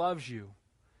God who loves you,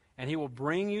 and he will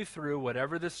bring you through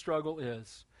whatever this struggle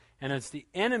is. And it's the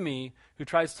enemy who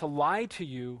tries to lie to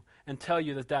you and tell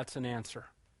you that that's an answer.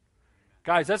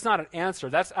 Guys, that's not an answer.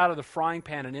 That's out of the frying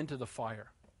pan and into the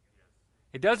fire.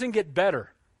 It doesn't get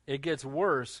better. It gets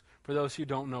worse for those who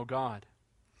don't know God.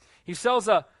 He sells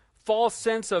a false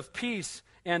sense of peace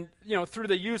and, through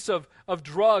the use of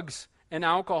drugs and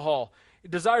alcohol. It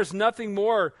desires nothing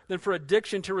more than for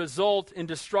addiction to result in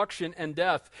destruction and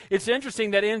death. It's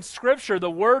interesting that in Scripture, the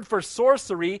word for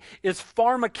sorcery is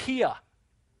pharmakia,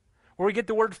 where we get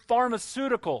the word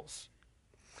pharmaceuticals.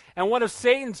 And one of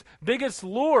Satan's biggest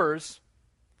lures,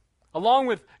 along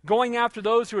with going after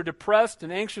those who are depressed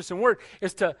and anxious and worried,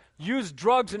 is to use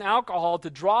drugs and alcohol to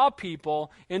draw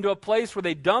people into a place where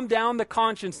they dumb down the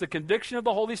conscience, the conviction of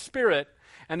the Holy Spirit,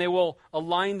 and they will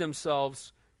align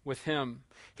themselves with him.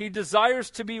 He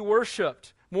desires to be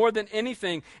worshipped more than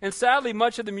anything. And sadly,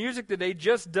 much of the music today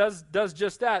just does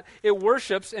just that. It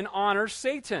worships and honors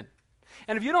Satan.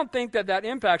 And if you don't think that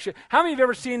impacts you, how many of you have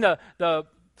ever seen the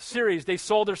series, They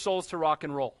Sold Their Souls to Rock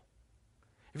and Roll?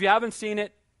 If you haven't seen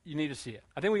it, you need to see it.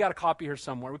 I think we got a copy here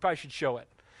somewhere. We probably should show it.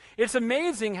 It's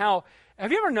amazing have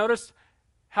you ever noticed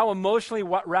how emotionally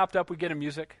wrapped up we get in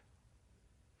music?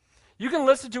 You can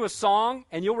listen to a song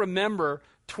and you'll remember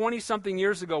 20-something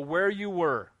years ago where you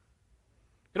were.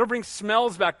 It'll bring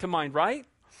smells back to mind, right?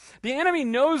 The enemy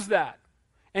knows that.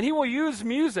 And he will use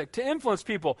music to influence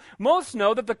people. Most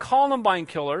know that the Columbine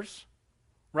killers,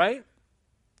 right,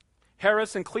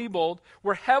 Harris and Klebold,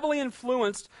 were heavily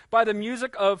influenced by the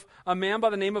music of a man by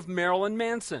the name of Marilyn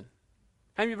Manson.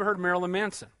 Have you ever heard of Marilyn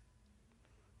Manson?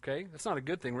 Okay, that's not a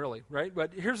good thing really, right?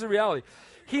 But here's the reality.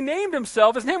 He named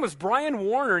himself, his name was Brian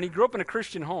Warner, and he grew up in a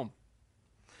Christian home.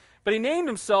 But he named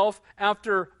himself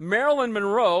after Marilyn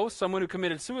Monroe, someone who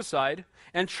committed suicide,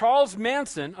 and Charles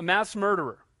Manson, a mass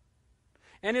murderer.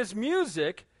 And his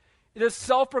music, this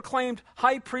self-proclaimed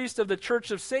high priest of the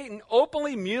Church of Satan,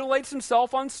 openly mutilates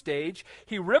himself on stage.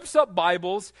 He rips up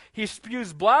Bibles. He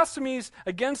spews blasphemies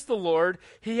against the Lord.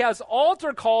 He has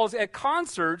altar calls at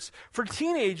concerts for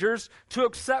teenagers to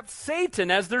accept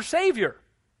Satan as their savior.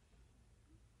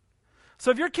 So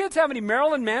if your kids have any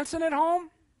Marilyn Manson at home,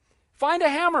 find a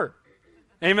hammer.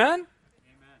 Amen? Amen.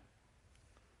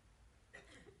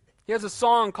 He has a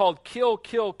song called Kill,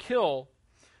 Kill, Kill,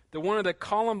 that one of the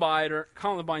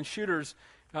Columbine shooters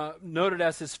noted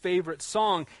as his favorite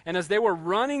song. And as they were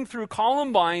running through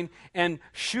Columbine and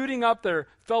shooting up their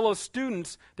fellow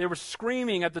students, they were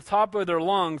screaming at the top of their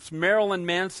lungs, Marilyn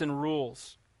Manson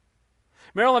rules.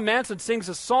 Marilyn Manson sings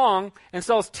a song and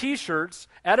sells T-shirts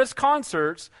at his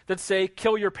concerts that say,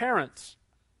 kill your parents.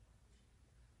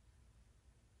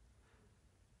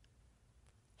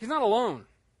 He's not alone.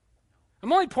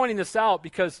 I'm only pointing this out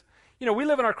because we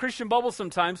live in our Christian bubble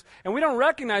sometimes, and we don't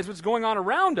recognize what's going on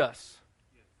around us.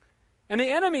 And the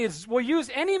enemy will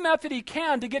use any method he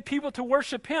can to get people to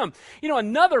worship him.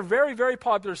 Another very, very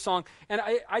popular song, and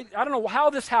I don't know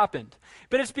how this happened,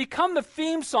 but it's become the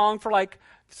theme song for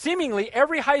seemingly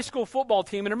every high school football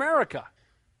team in America.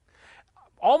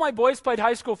 all my boys played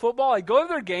high school football. I'd go to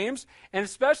their games, and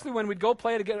especially when we'd go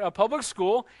play at a public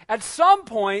school, at some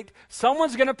point,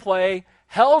 someone's going to play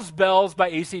Hell's Bells by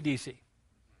AC/DC.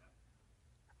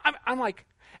 I'm like,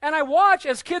 and I watch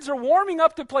as kids are warming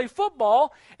up to play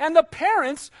football, and the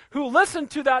parents who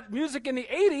listened to that music in the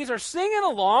 80s are singing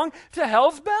along to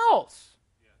Hell's Bells.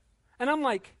 And I'm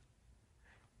like,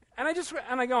 and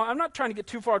I go, I'm not trying to get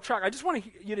too far off track. I just want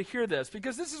you to hear this,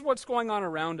 because this is what's going on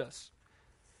around us.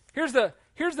 Here's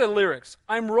the lyrics.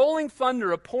 I'm rolling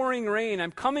thunder, a pouring rain.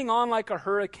 I'm coming on like a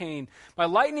hurricane. My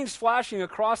lightning's flashing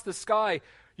across the sky.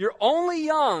 You're only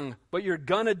young, but you're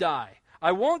gonna die.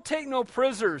 I won't take no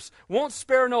prisoners, won't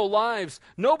spare no lives.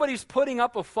 Nobody's putting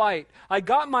up a fight. I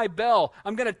got my bell.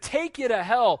 I'm gonna take you to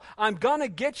hell. I'm gonna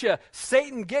get you.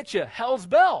 Satan get you. Hell's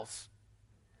bells.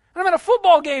 And I'm at a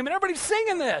football game and everybody's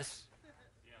singing this.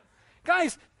 Yeah.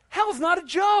 Guys, hell's not a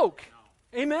joke.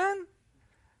 No. Amen?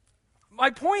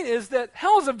 My point is that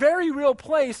hell is a very real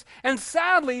place, and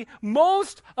sadly,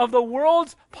 most of the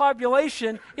world's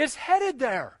population is headed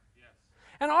there. Yes.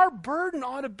 And our burden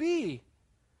ought to be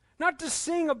not to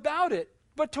sing about it,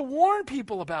 but to warn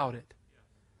people about it.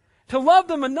 Yes. To love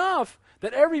them enough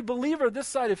that every believer this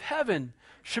side of heaven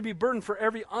should be burdened for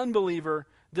every unbeliever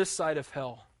this side of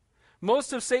hell.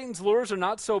 Most of Satan's lures are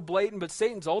not so blatant, but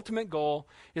Satan's ultimate goal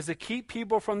is to keep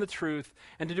people from the truth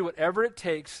and to do whatever it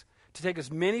takes to take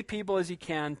as many people as he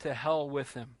can to hell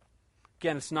with him.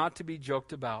 Again, it's not to be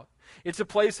joked about. It's a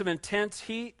place of intense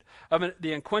heat, of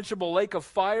the unquenchable lake of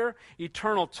fire,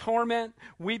 eternal torment,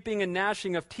 weeping and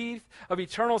gnashing of teeth, of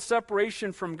eternal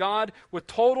separation from God, with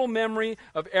total memory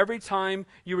of every time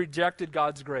you rejected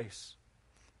God's grace.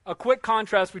 A quick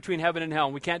contrast between heaven and hell,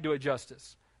 and we can't do it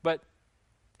justice. But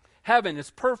heaven is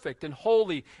perfect and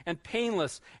holy and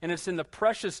painless, and it's in the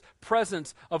precious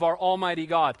presence of our Almighty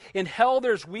God. In hell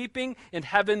there's weeping, in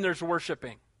heaven there's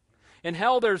worshiping. In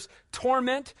hell there's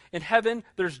torment, in heaven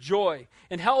there's joy.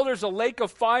 In hell there's a lake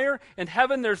of fire, in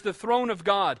heaven there's the throne of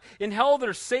God. In hell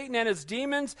there's Satan and his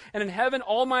demons, and in heaven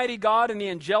Almighty God and the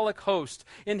angelic host.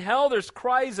 In hell there's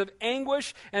cries of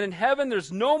anguish, and in heaven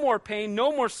there's no more pain,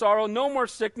 no more sorrow, no more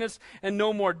sickness, and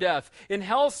no more death. In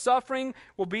hell suffering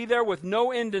will be there with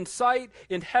no end in sight.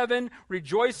 In heaven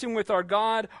rejoicing with our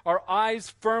God, our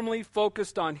eyes firmly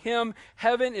focused on him.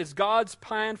 Heaven is God's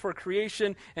plan for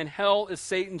creation, and hell is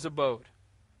Satan's abode.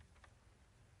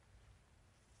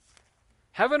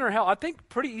 Heaven or hell? I think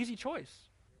pretty easy choice.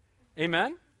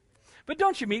 Amen? But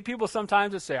don't you meet people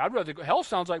sometimes that say, I'd rather go, hell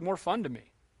sounds like more fun to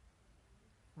me.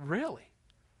 Really?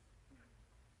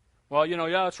 Well,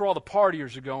 yeah, that's where all the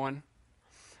partiers are going.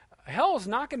 Hell is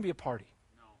not going to be a party.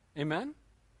 No. Amen?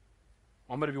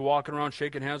 I'm going to be walking around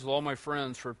shaking hands with all my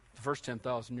friends for the first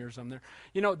 10,000 years I'm there.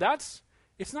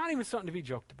 It's not even something to be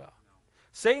joked about. No.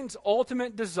 Satan's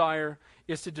ultimate desire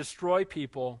is to destroy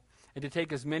people and to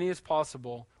take as many as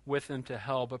possible with him to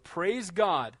hell. But praise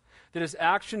God that his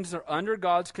actions are under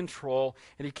God's control,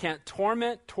 and he can't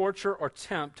torment, torture, or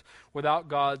tempt without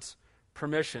God's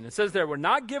permission. It says there, we're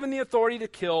not given the authority to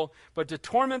kill, but to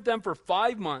torment them for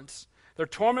 5 months. Their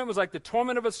torment was like the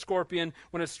torment of a scorpion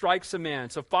when it strikes a man.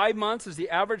 So 5 months is the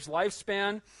average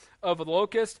lifespan of a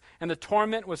locust, and the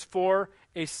torment was for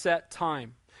a set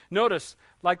time. Notice,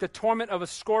 like the torment of a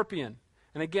scorpion.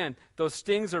 And again, those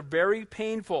stings are very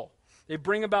painful. They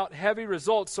bring about heavy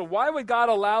results. So why would God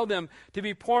allow them to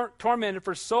be tormented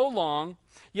for so long,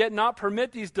 yet not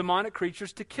permit these demonic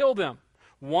creatures to kill them?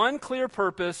 One clear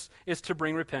purpose is to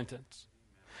bring repentance.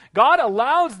 God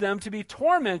allows them to be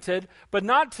tormented, but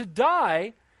not to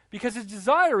die, because his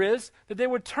desire is that they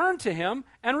would turn to him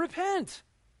and repent.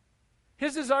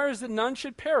 His desire is that none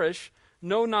should perish,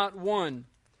 no, not one.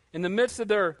 In the midst of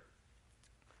their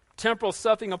temporal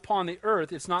suffering upon the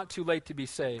earth, it's not too late to be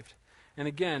saved. And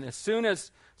again, as soon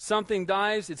as something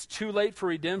dies, it's too late for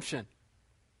redemption.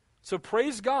 So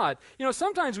praise God.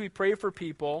 Sometimes we pray for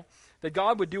people that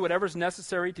God would do whatever's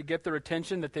necessary to get their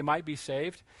attention, that they might be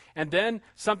saved, and then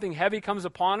something heavy comes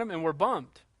upon them and we're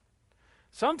bummed.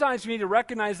 Sometimes we need to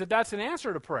recognize that that's an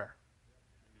answer to prayer.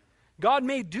 God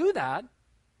may do that,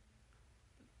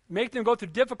 make them go through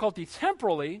difficulty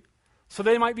temporally, so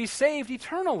they might be saved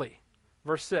eternally.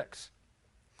 Verse 6.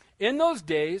 In those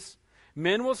days,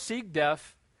 men will seek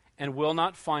death and will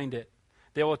not find it.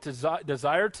 They will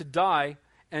desire to die,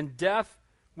 and death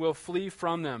will flee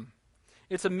from them.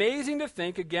 It's amazing to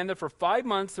think, again, that for 5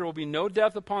 months there will be no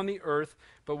death upon the earth,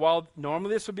 but while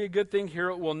normally this would be a good thing, here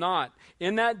it will not.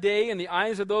 In that day, in the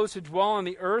eyes of those who dwell on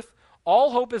the earth,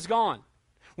 all hope is gone.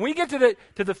 When we get to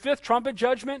the fifth trumpet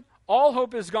judgment, all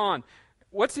hope is gone.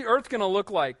 What's the earth going to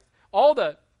look like? All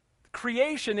the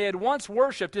creation they had once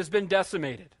worshipped has been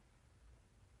decimated.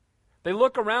 They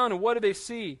look around and what do they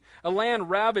see? A land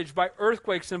ravaged by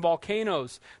earthquakes and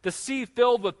volcanoes. The sea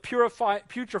filled with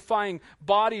putrefying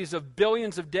bodies of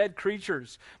billions of dead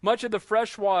creatures. Much of the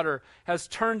fresh water has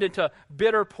turned into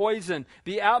bitter poison.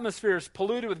 The atmosphere is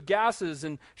polluted with gases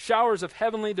and showers of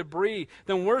heavenly debris.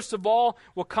 Then worst of all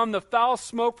will come the foul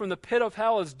smoke from the pit of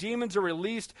hell as demons are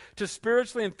released to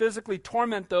spiritually and physically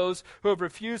torment those who have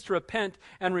refused to repent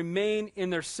and remain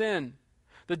in their sin.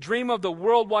 The dream of the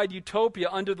worldwide utopia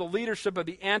under the leadership of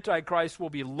the Antichrist will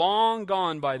be long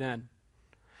gone by then.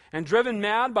 And driven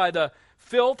mad by the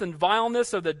filth and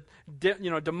vileness of the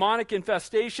demonic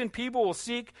infestation, people will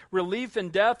seek relief in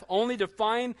death only to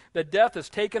find that death has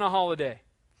taken a holiday.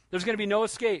 There's going to be no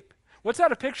escape. What's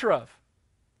that a picture of?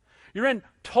 You're in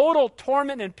total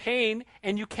torment and pain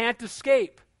and you can't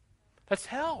escape. That's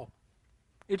hell.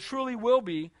 It truly will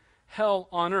be hell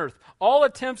on earth. All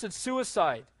attempts at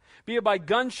suicide, be it by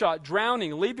gunshot,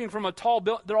 drowning, leaping from a tall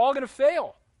building, they're all going to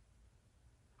fail.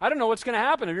 I don't know what's going to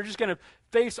happen. You're just going to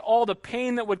face all the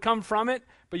pain that would come from it,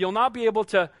 but you'll not be able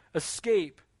to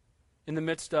escape in the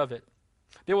midst of it.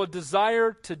 They will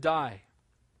desire to die.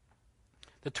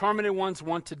 The tormented ones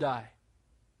want to die.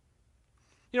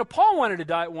 Paul wanted to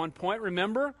die at one point,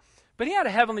 remember? But he had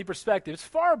a heavenly perspective. It's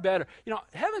far better.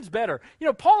 Heaven's better.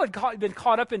 Paul had been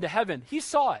caught up into heaven. He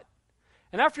saw it.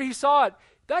 And after he saw it,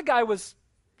 that guy was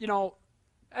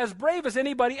as brave as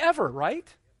anybody ever, right?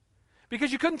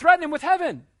 Because you couldn't threaten him with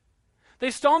heaven. They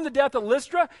stoned to death at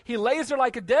Lystra. He lays there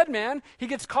like a dead man. He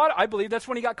gets caught. I believe that's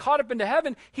when he got caught up into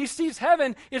heaven. He sees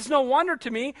heaven. It's no wonder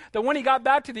to me that when he got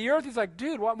back to the earth, he's like,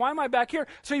 dude, why am I back here?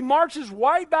 So he marches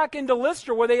right back into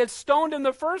Lystra where they had stoned him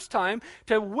the first time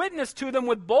to witness to them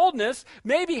with boldness,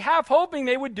 maybe half hoping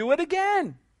they would do it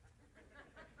again.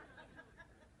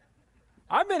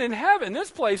 I've been in heaven. This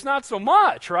place, not so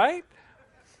much, right?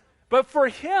 But for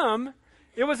him,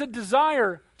 it was a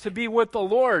desire to be with the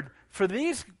Lord. For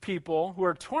these people who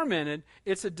are tormented,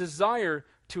 it's a desire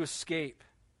to escape.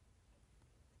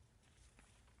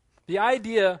 The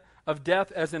idea of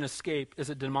death as an escape is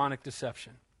a demonic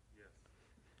deception.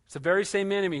 It's the very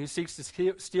same enemy who seeks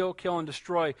to steal, kill, and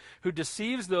destroy, who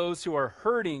deceives those who are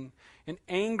hurting and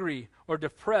angry or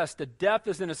depressed that death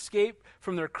is an escape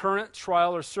from their current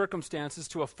trial or circumstances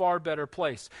to a far better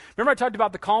place. Remember I talked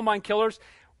about the Columbine killers?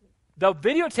 The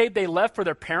videotape they left for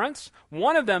their parents,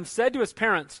 one of them said to his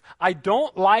parents, I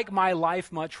don't like my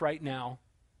life much right now,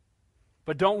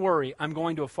 but don't worry, I'm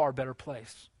going to a far better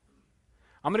place.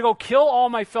 I'm going to go kill all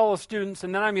my fellow students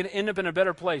and then I'm going to end up in a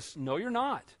better place. No, you're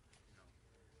not.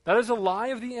 That is a lie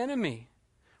of the enemy.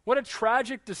 What a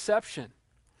tragic deception.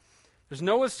 There's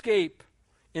no escape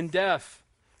in death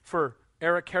for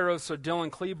Eric Harris or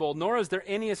Dylan Klebold, nor is there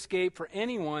any escape for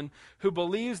anyone who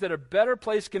believes that a better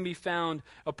place can be found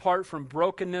apart from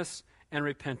brokenness and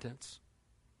repentance.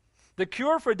 The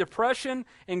cure for depression,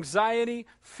 anxiety,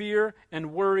 fear,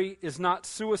 and worry is not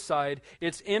suicide.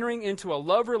 It's entering into a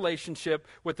love relationship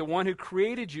with the one who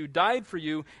created you, died for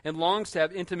you, and longs to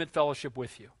have intimate fellowship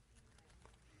with you.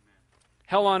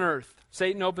 Hell on earth.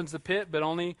 Satan opens the pit, but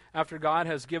only after God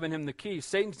has given him the key.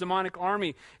 Satan's demonic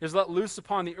army is let loose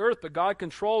upon the earth, but God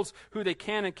controls who they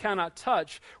can and cannot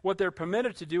touch, what they're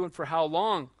permitted to do, and for how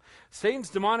long. Satan's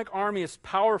demonic army is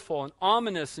powerful and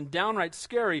ominous and downright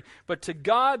scary, but to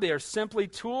God they are simply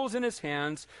tools in his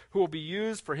hands who will be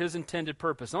used for his intended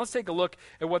purpose. Now let's take a look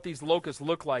at what these locusts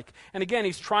look like. And again,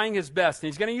 he's trying his best, and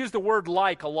he's going to use the word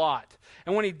like a lot.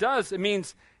 And when he does, it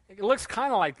means it looks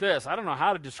kind of like this. I don't know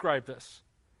how to describe this.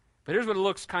 But here's what it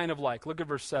looks kind of like. Look at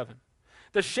verse 7.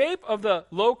 The shape of the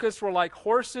locusts were like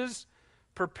horses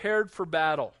prepared for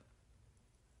battle.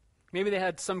 Maybe they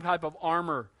had some type of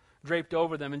armor draped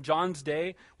over them. In John's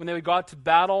day, when they would go out to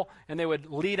battle and they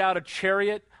would lead out a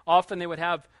chariot, often they would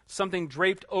have something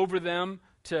draped over them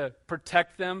to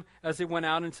protect them as they went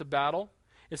out into battle.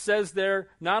 It says there,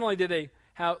 not only did they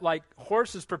have like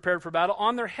horses prepared for battle,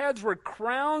 on their heads were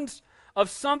crowns of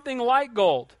something like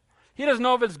gold. He doesn't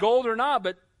know if it's gold or not,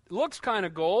 but it looks kind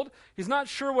of gold. He's not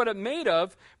sure what it's made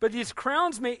of, but these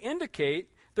crowns may indicate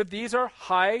that these are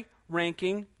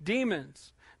high-ranking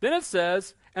demons. Then it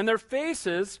says, and their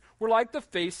faces were like the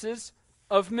faces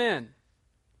of men.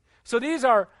 So these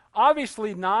are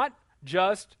obviously not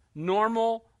just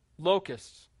normal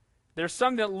locusts. There's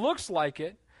something that looks like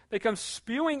it. They come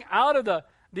spewing out of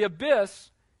the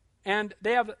abyss, and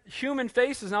they have human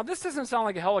faces. Now, this doesn't sound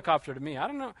like a helicopter to me. I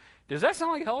don't know. Does that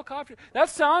sound like a helicopter? That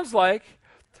sounds like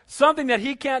something that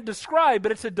he can't describe,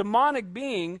 but it's a demonic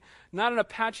being, not an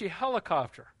Apache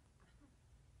helicopter.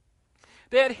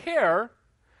 They had hair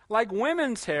like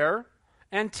women's hair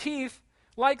and teeth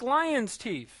like lions'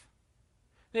 teeth.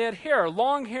 They had hair,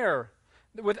 long hair,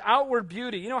 with outward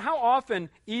beauty. You know how often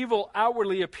evil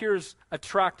outwardly appears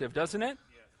attractive, doesn't it?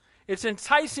 Yes. It's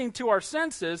enticing to our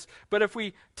senses, but if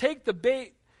we take the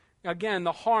bait, again, it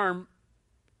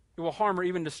will harm or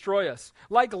even destroy us.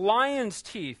 Like lion's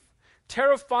teeth,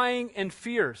 terrifying and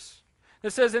fierce.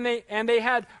 It says, and they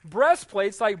had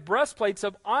breastplates like breastplates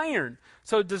of iron,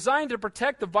 so designed to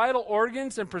protect the vital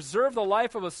organs and preserve the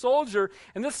life of a soldier.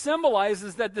 And this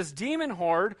symbolizes that this demon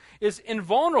horde is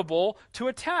invulnerable to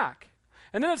attack.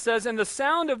 And then it says, and the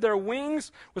sound of their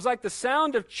wings was like the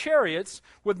sound of chariots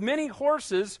with many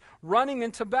horses running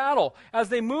into battle. As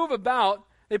they move about,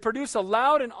 they produce a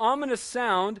loud and ominous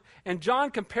sound, and John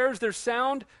compares their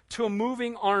sound to a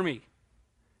moving army.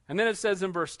 And then it says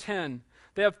in verse 10,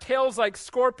 they have tails like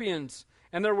scorpions,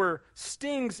 and there were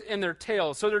stings in their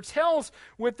tails. So their tails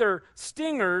with their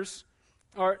stingers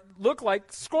look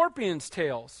like scorpions'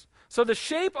 tails. So the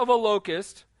shape of a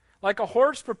locust, like a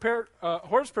horse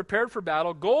prepared for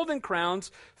battle, golden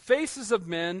crowns, faces of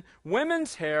men,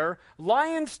 women's hair,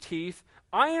 lion's teeth,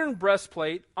 iron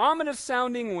breastplate,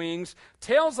 ominous-sounding wings,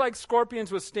 tails like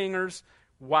scorpions with stingers.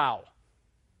 Wow.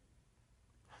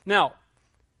 Now,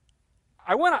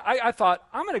 I thought,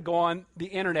 I'm going to go on the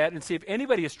internet and see if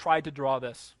anybody has tried to draw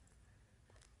this.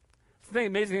 The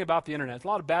amazing thing about the internet, there's a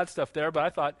lot of bad stuff there, but I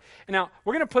thought, and now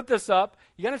we're going to put this up.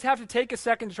 You're going to have to take a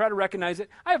second to try to recognize it.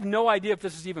 I have no idea if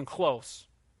this is even close.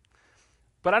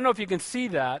 But I don't know if you can see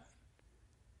that.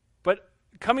 But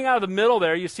coming out of the middle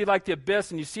there, you see like the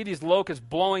abyss, and you see these locusts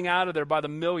blowing out of there by the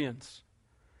millions.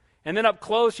 And then up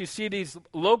close, you see these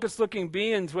locust-looking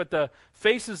beings with the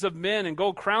faces of men and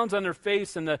gold crowns on their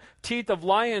face and the teeth of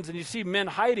lions, and you see men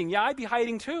hiding. Yeah, I'd be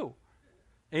hiding too.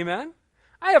 Amen?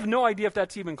 I have no idea if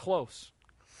that's even close.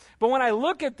 But when I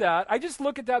look at that, I just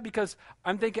look at that because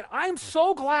I'm thinking, I'm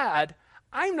so glad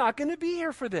I'm not going to be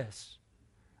here for this.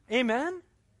 Amen?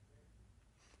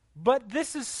 But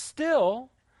this is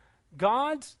still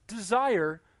God's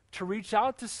desire to reach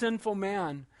out to sinful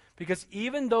man, because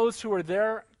even those who are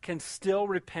there can still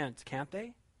repent, can't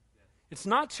they? It's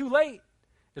not too late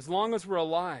as long as we're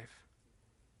alive.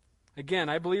 Again,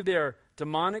 I believe they are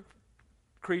demonic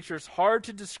creatures, hard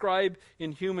to describe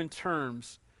in human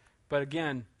terms, but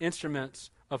again, instruments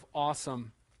of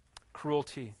awesome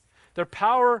cruelty. Their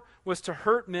power was to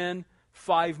hurt men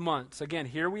 5 months. Again,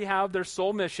 here we have their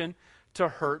sole mission, to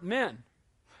hurt men.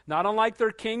 Not unlike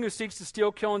their king who seeks to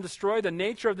steal, kill, and destroy, the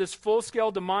nature of this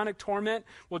full-scale demonic torment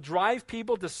will drive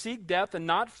people to seek death and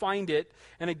not find it.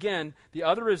 And again, the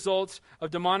other results of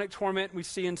demonic torment we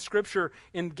see in Scripture.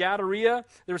 In Gadara,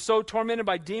 they were so tormented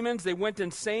by demons, they went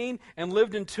insane and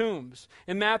lived in tombs.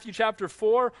 In Matthew chapter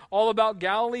 4, all about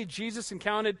Galilee, Jesus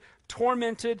encountered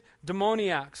tormented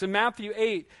demoniacs. In Matthew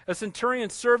 8, a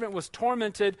centurion's servant was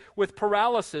tormented with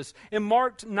paralysis. In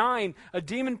Mark 9, a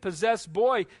demon-possessed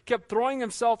boy kept throwing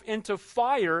himself into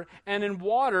fire and in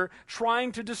water,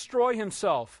 trying to destroy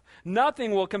himself.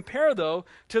 Nothing will compare, though,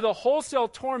 to the wholesale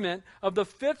torment of the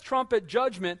fifth trumpet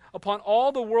judgment upon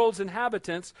all the world's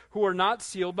inhabitants who are not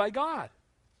sealed by God.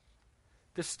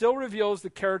 This still reveals the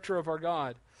character of our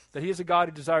God, that he is a God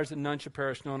who desires that none should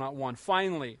perish, no, not one.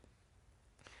 Finally,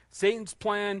 Satan's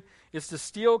plan is to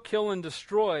steal, kill, and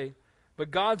destroy,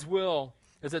 but God's will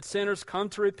is that sinners come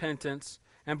to repentance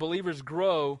and believers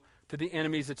grow to the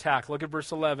enemy's attack. Look at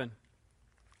verse 11.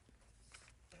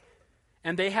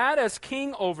 And they had as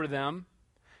king over them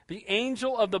the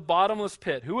angel of the bottomless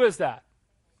pit. Who is that?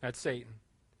 That's Satan.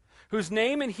 Whose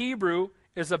name in Hebrew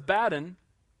is Abaddon,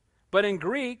 but in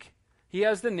Greek he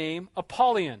has the name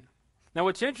Apollyon. Now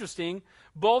what's interesting,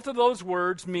 both of those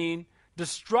words mean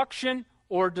destruction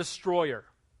or destroyer.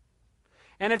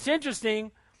 And it's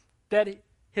interesting that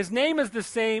his name is the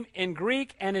same in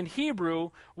Greek and in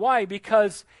Hebrew. Why?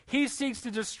 Because he seeks to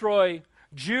destroy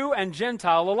Jew and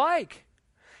Gentile alike.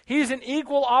 He's an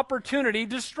equal opportunity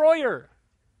destroyer.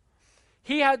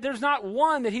 There's not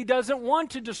one that he doesn't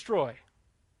want to destroy.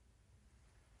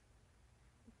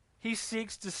 He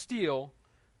seeks to steal,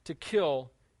 to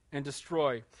kill, and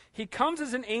destroy. He comes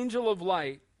as an angel of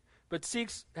light, but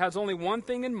has only one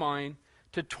thing in mind,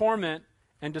 to torment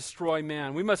and destroy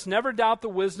man. We must never doubt the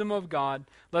wisdom of God,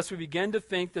 lest we begin to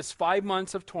think this 5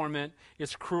 months of torment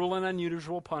is cruel and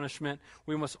unusual punishment.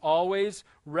 We must always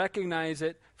recognize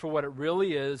it for what it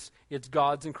really is. It's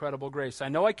God's incredible grace. I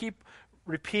know I keep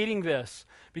repeating this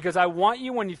because I want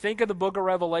you, when you think of the book of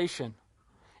Revelation,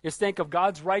 is think of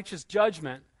God's righteous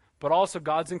judgment, but also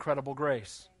God's incredible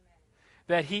grace.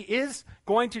 That he is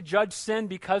going to judge sin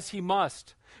because he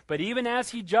must. But even as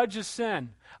he judges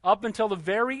sin, up until the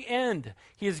very end,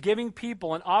 he is giving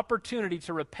people an opportunity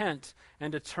to repent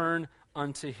and to turn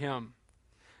unto him.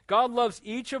 God loves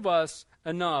each of us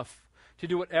enough to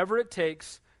do whatever it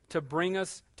takes to bring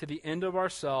us to the end of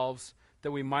ourselves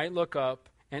that we might look up,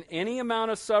 and any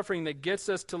amount of suffering that gets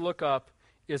us to look up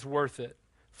is worth it.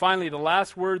 Finally, the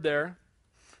last word there,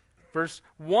 verse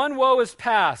 1 woe is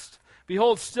past.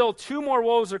 Behold, still 2 more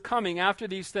woes are coming after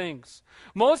these things.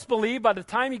 Most believe by the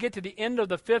time you get to the end of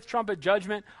the 5th trumpet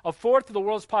judgment, a fourth of the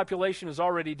world's population is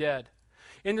already dead.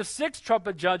 In the 6th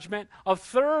trumpet judgment, a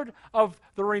third of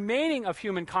the remaining of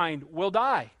humankind will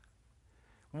die.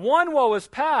 1 woe is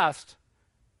past,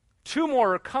 2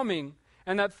 more are coming,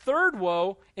 and that third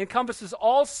woe encompasses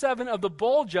all 7 of the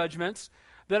bowl judgments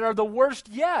that are the worst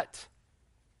yet.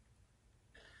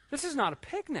 This is not a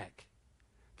picnic.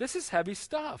 This is heavy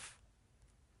stuff.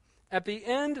 At the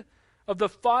end of the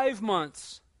 5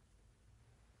 months,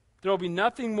 there will be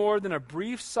nothing more than a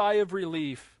brief sigh of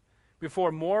relief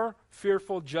before more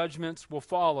fearful judgments will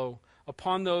follow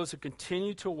upon those who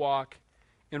continue to walk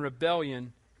in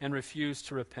rebellion and refuse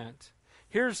to repent.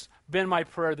 Here's been my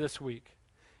prayer this week.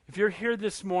 If you're here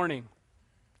this morning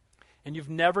and you've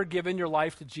never given your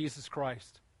life to Jesus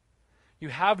Christ, you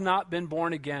have not been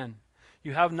born again,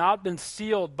 you have not been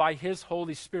sealed by His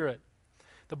Holy Spirit,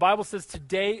 the Bible says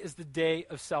today is the day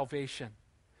of salvation,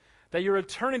 that your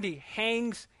eternity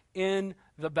hangs in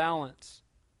the balance.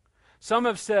 Some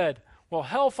have said, well,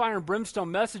 hellfire and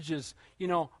brimstone messages, I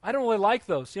don't really like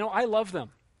those. I love them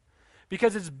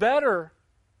because it's better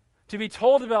to be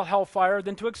told about hellfire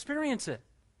than to experience it.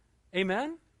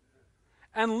 Amen?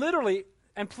 And literally,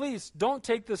 and please don't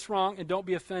take this wrong and don't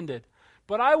be offended,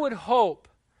 but I would hope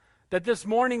that this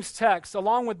morning's text,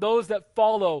 along with those that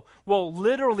follow, will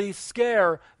literally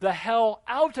scare the hell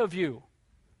out of you.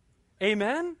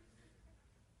 Amen?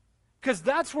 Because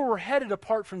that's where we're headed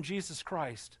apart from Jesus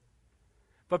Christ.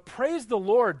 But praise the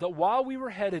Lord that while we were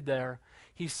headed there,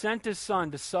 He sent His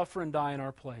Son to suffer and die in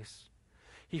our place.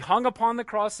 He hung upon the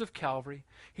cross of Calvary.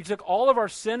 He took all of our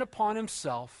sin upon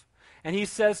Himself. And He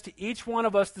says to each one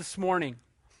of us this morning,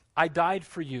 I died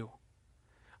for you.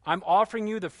 I'm offering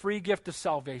you the free gift of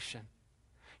salvation.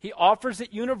 He offers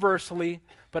it universally,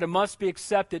 but it must be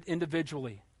accepted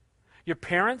individually. Your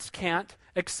parents can't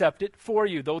accept it for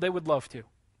you, though they would love to.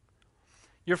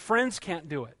 Your friends can't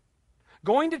do it.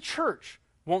 Going to church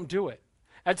won't do it.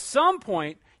 At some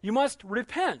point, you must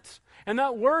repent. And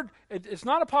that word, it's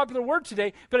not a popular word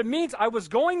today, but it means I was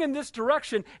going in this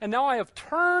direction, and now I have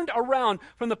turned around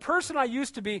from the person I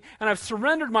used to be, and I've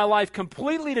surrendered my life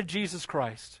completely to Jesus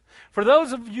Christ. For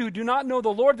those of you who do not know the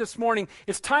Lord this morning,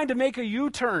 it's time to make a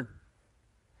U-turn,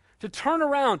 to turn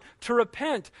around, to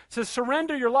repent, to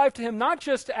surrender your life to Him, not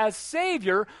just as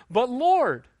Savior, but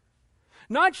Lord.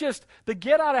 Not just the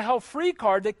get-out-of-hell-free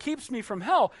card that keeps me from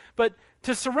hell, but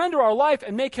to surrender our life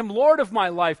and make Him Lord of my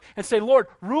life and say, Lord,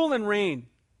 rule and reign.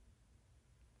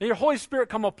 May your Holy Spirit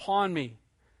come upon me.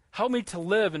 Help me to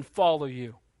live and follow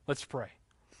you. Let's pray.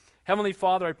 Heavenly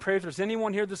Father, I pray if there's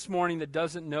anyone here this morning that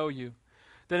doesn't know you,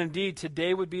 that indeed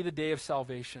today would be the day of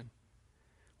salvation.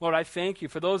 Lord, I thank you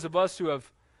for those of us who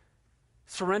have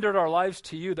surrendered our lives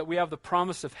to you, that we have the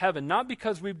promise of heaven, not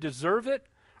because we deserve it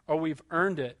or we've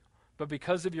earned it, but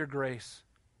because of your grace.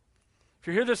 If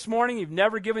you're here this morning, you've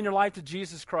never given your life to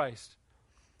Jesus Christ,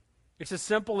 it's as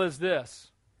simple as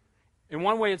this. In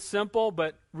one way, it's simple,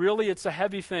 but really it's a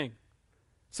heavy thing.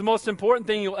 It's the most important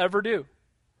thing you'll ever do.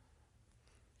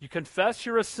 You confess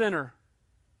you're a sinner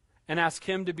and ask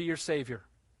Him to be your Savior.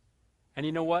 And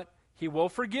you know what? He will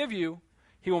forgive you.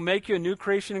 He will make you a new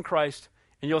creation in Christ,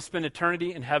 and you'll spend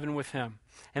eternity in heaven with Him.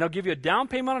 And He'll give you a down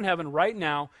payment on heaven right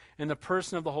now in the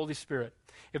person of the Holy Spirit.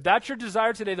 If that's your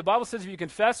desire today, the Bible says if you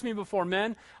confess me before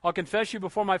men, I'll confess you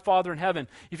before my Father in heaven.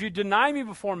 If you deny me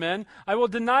before men, I will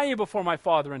deny you before my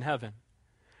Father in heaven.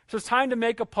 So it's time to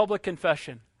make a public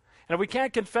confession. And if we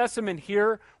can't confess Him in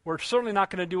here, we're certainly not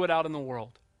going to do it out in the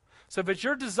world. So if it's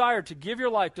your desire to give your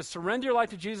life, to surrender your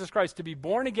life to Jesus Christ, to be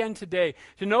born again today,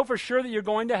 to know for sure that you're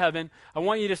going to heaven, I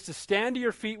want you just to stand to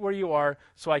your feet where you are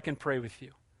so I can pray with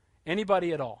you.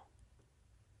 Anybody at all.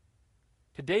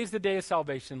 Today's the day of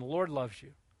salvation. The Lord loves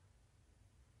you.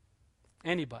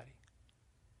 Anybody.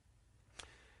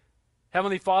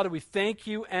 Heavenly Father, we thank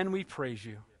you and we praise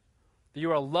you that you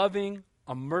are a loving,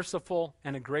 a merciful,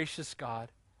 and a gracious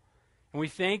God. And we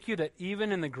thank you that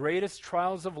even in the greatest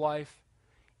trials of life,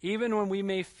 even when we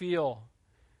may feel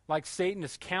like Satan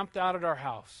is camped out at our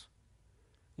house,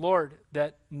 Lord,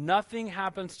 that nothing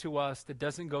happens to us that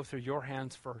doesn't go through your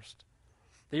hands first.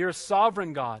 That you're a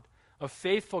sovereign God, a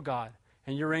faithful God,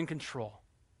 and you're in control.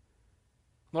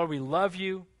 Lord, we love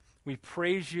you. We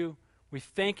praise you. We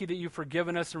thank you that you've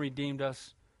forgiven us and redeemed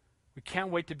us. We can't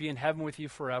wait to be in heaven with you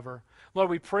forever. Lord,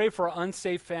 we pray for our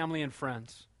unsaved family and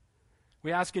friends.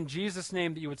 We ask in Jesus'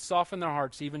 name that you would soften their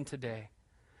hearts even today.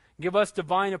 Give us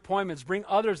divine appointments. Bring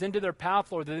others into their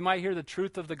path, Lord, that they might hear the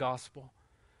truth of the gospel.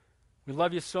 We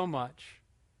love you so much.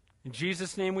 In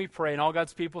Jesus' name we pray. And all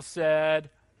God's people said,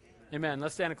 Amen.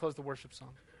 Let's stand and close the worship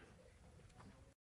song.